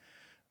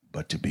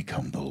 but to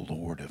become the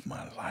Lord of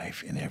my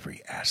life in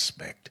every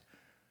aspect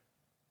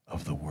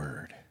of the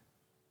word.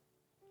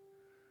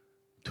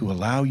 To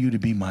allow you to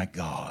be my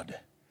God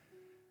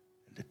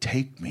and to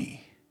take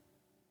me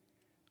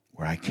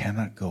where I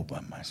cannot go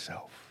by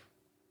myself.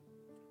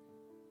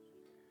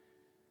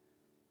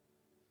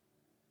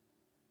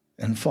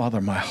 And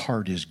Father, my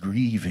heart is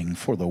grieving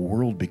for the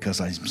world,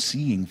 because I'm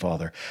seeing,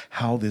 Father,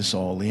 how this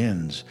all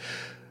ends.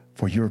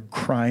 For you're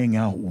crying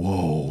out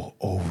woe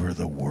over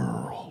the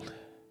world.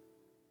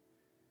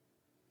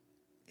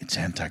 It's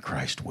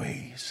Antichrist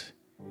ways.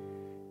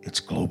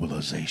 It's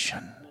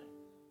globalization.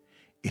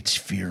 It's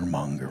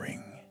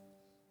fear-mongering.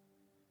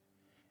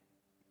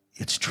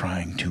 It's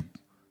trying to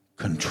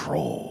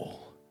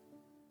control.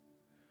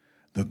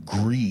 The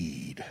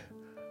greed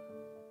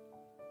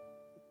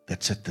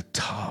that's at the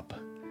top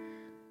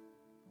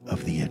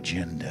of the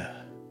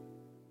agenda.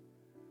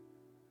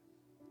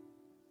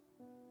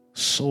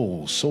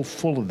 Souls so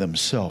full of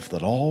themselves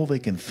that all they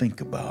can think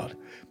about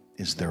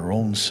is their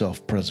own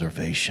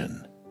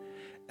self-preservation.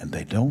 And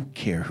they don't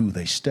care who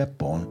they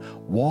step on,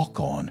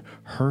 walk on,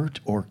 hurt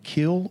or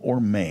kill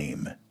or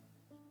maim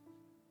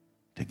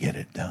to get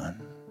it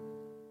done.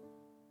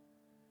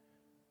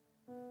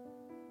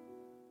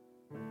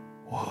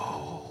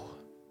 Whoa.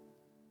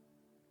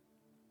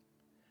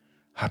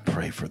 I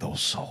pray for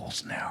those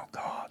souls now,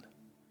 God.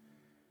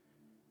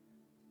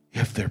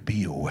 If there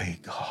be a way,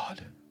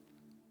 God,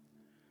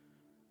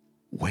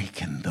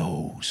 waken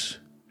those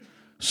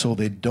so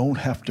they don't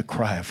have to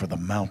cry for the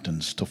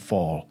mountains to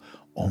fall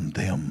on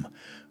them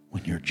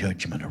when your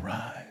judgment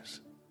arrives.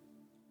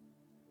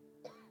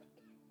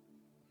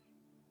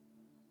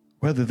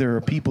 Whether there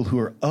are people who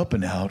are up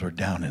and out or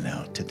down and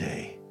out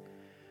today.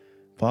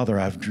 Father,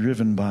 I've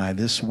driven by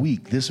this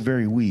week, this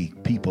very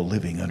week, people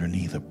living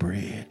underneath a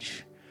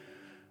bridge.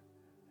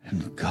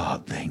 And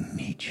God, they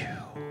need you.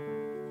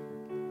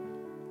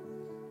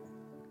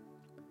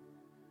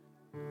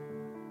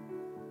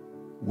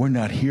 We're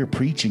not here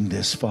preaching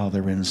this,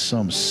 Father, in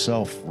some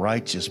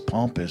self-righteous,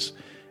 pompous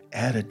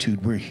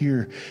attitude. We're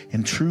here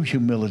in true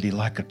humility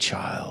like a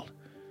child,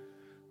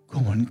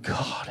 going,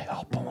 God,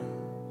 help them.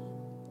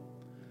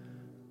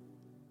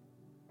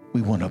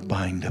 We want to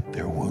bind up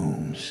their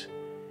wounds.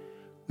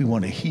 We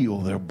want to heal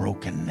their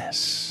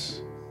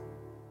brokenness.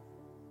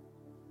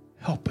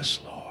 Help us,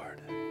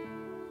 Lord.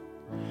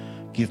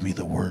 Give me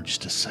the words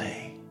to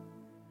say,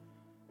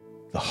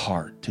 the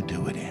heart to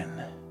do it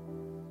in.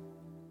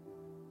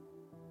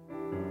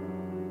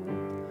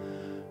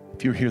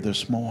 If you're here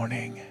this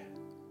morning,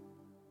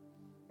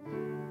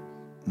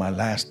 my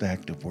last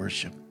act of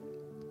worship,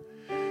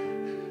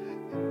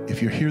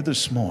 If you're here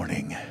this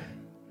morning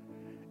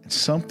and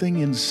something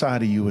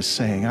inside of you is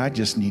saying, I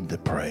just need to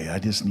pray, I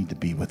just need to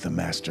be with the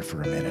Master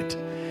for a minute.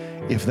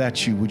 If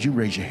that's you, would you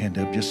raise your hand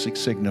up just to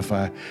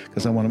signify?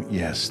 Because I want to,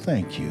 yes,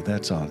 thank you.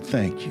 That's on.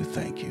 Thank you,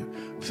 thank you,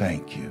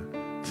 thank you,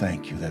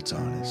 thank you. That's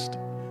honest.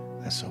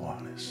 That's so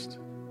honest.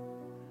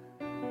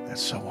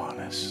 That's so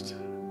honest.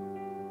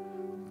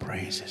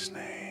 Praise his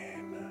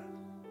name.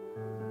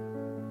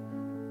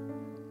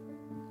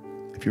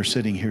 If you're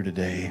sitting here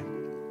today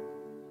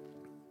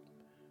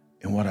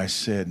and what I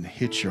said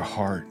hits your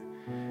heart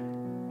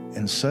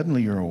and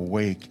suddenly you're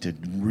awake to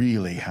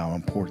really how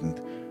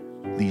important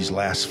these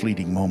last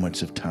fleeting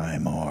moments of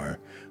time are,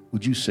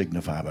 would you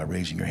signify by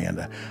raising your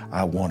hand?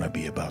 I want to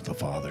be about the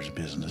Father's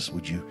business.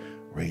 Would you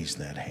raise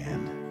that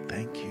hand?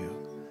 Thank you.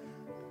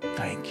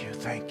 Thank you,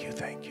 thank you,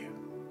 thank you.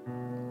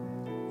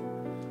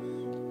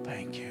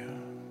 Thank you.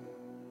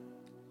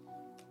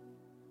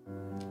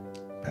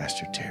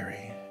 Pastor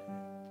Terry,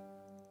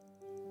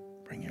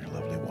 bring your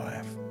lovely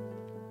wife.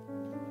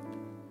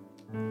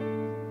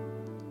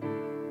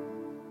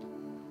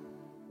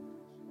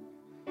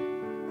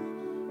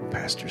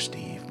 Pastor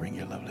Steve, bring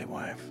your lovely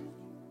wife.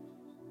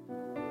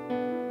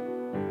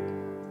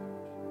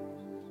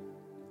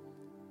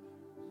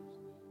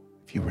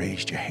 If you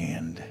raised your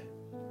hand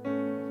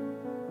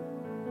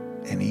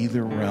in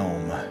either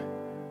realm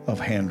of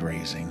hand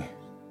raising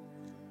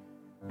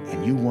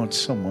and you want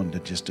someone to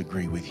just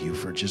agree with you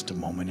for just a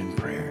moment in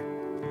prayer,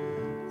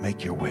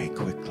 make your way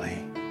quickly.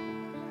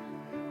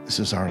 This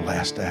is our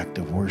last act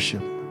of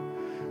worship.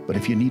 But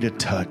if you need a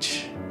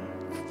touch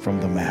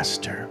from the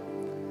Master,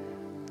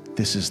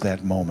 this is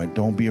that moment.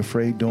 Don't be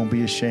afraid. Don't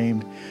be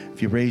ashamed.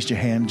 If you raised your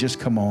hand, just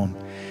come on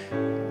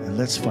and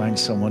let's find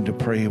someone to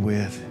pray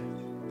with.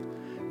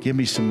 Give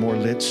me some more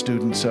lit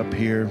students up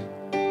here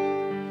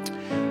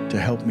to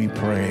help me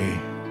pray.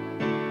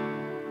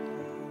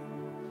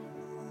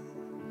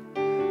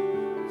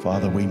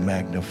 Father, we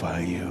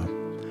magnify you.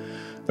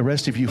 The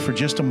rest of you, for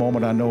just a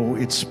moment, I know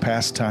it's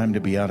past time to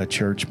be out of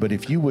church, but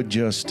if you would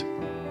just,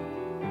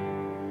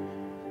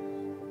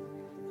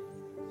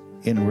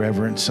 in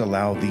reverence,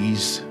 allow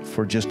these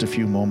for just a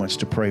few moments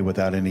to pray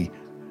without any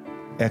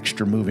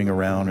extra moving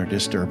around or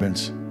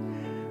disturbance,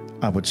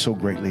 I would so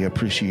greatly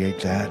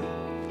appreciate that.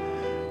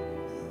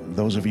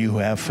 Those of you who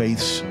have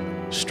faiths,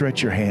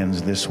 stretch your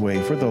hands this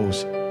way. For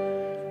those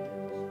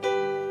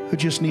who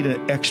just need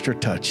an extra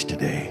touch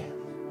today,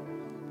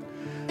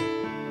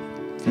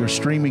 if you're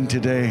streaming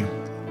today,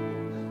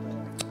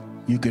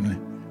 you can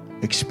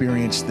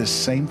experience this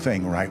same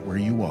thing right where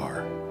you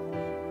are.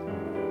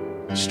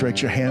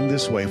 Stretch your hand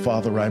this way.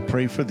 Father, I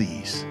pray for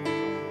these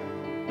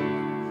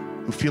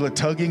who feel a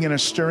tugging and a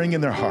stirring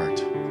in their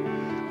heart.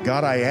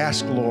 God, I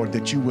ask, Lord,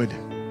 that you would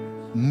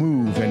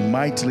move and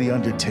mightily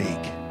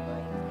undertake.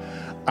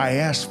 I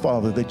ask,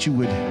 Father, that you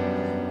would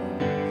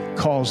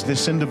cause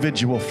this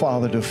individual,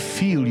 Father, to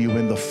feel you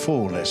in the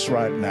fullness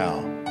right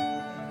now.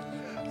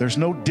 There's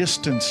no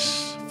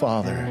distance,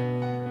 Father,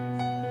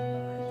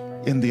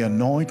 in the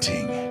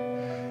anointing.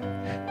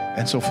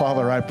 And so,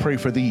 Father, I pray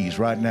for these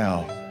right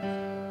now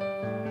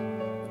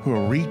who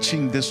are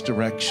reaching this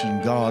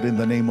direction. God, in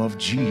the name of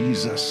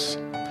Jesus,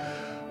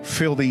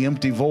 fill the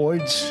empty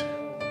voids.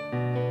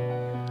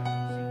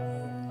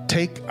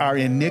 Take our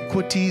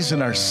iniquities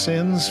and our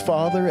sins,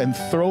 Father, and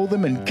throw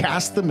them and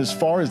cast them as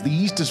far as the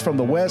east is from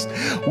the west.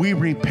 We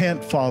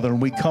repent, Father, and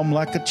we come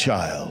like a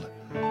child,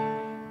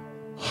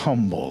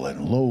 humble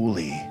and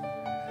lowly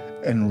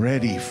and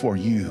ready for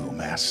you,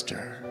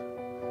 Master.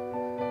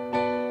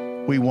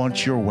 We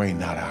want your way,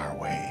 not our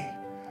way.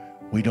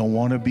 We don't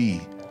want to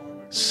be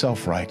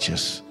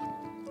self-righteous.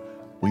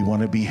 We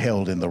want to be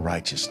held in the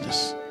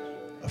righteousness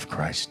of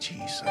Christ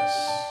Jesus.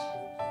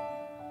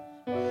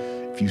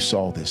 If you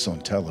saw this on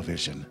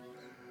television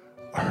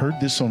or heard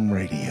this on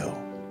radio,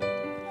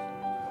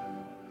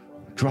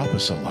 drop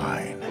us a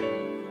line.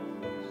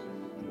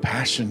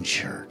 Passion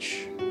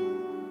Church.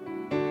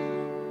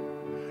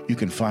 You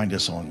can find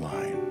us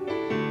online.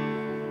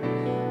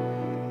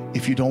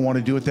 If you don't want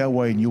to do it that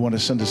way and you want to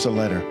send us a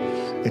letter,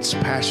 it's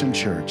Passion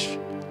Church,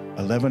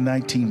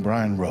 1119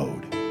 Bryan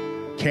Road,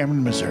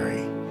 Cameron,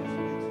 Missouri,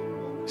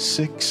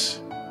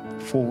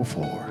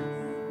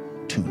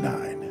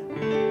 64429.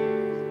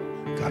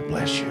 God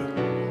bless you.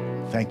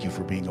 Thank you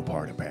for being a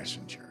part of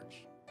Passion Church.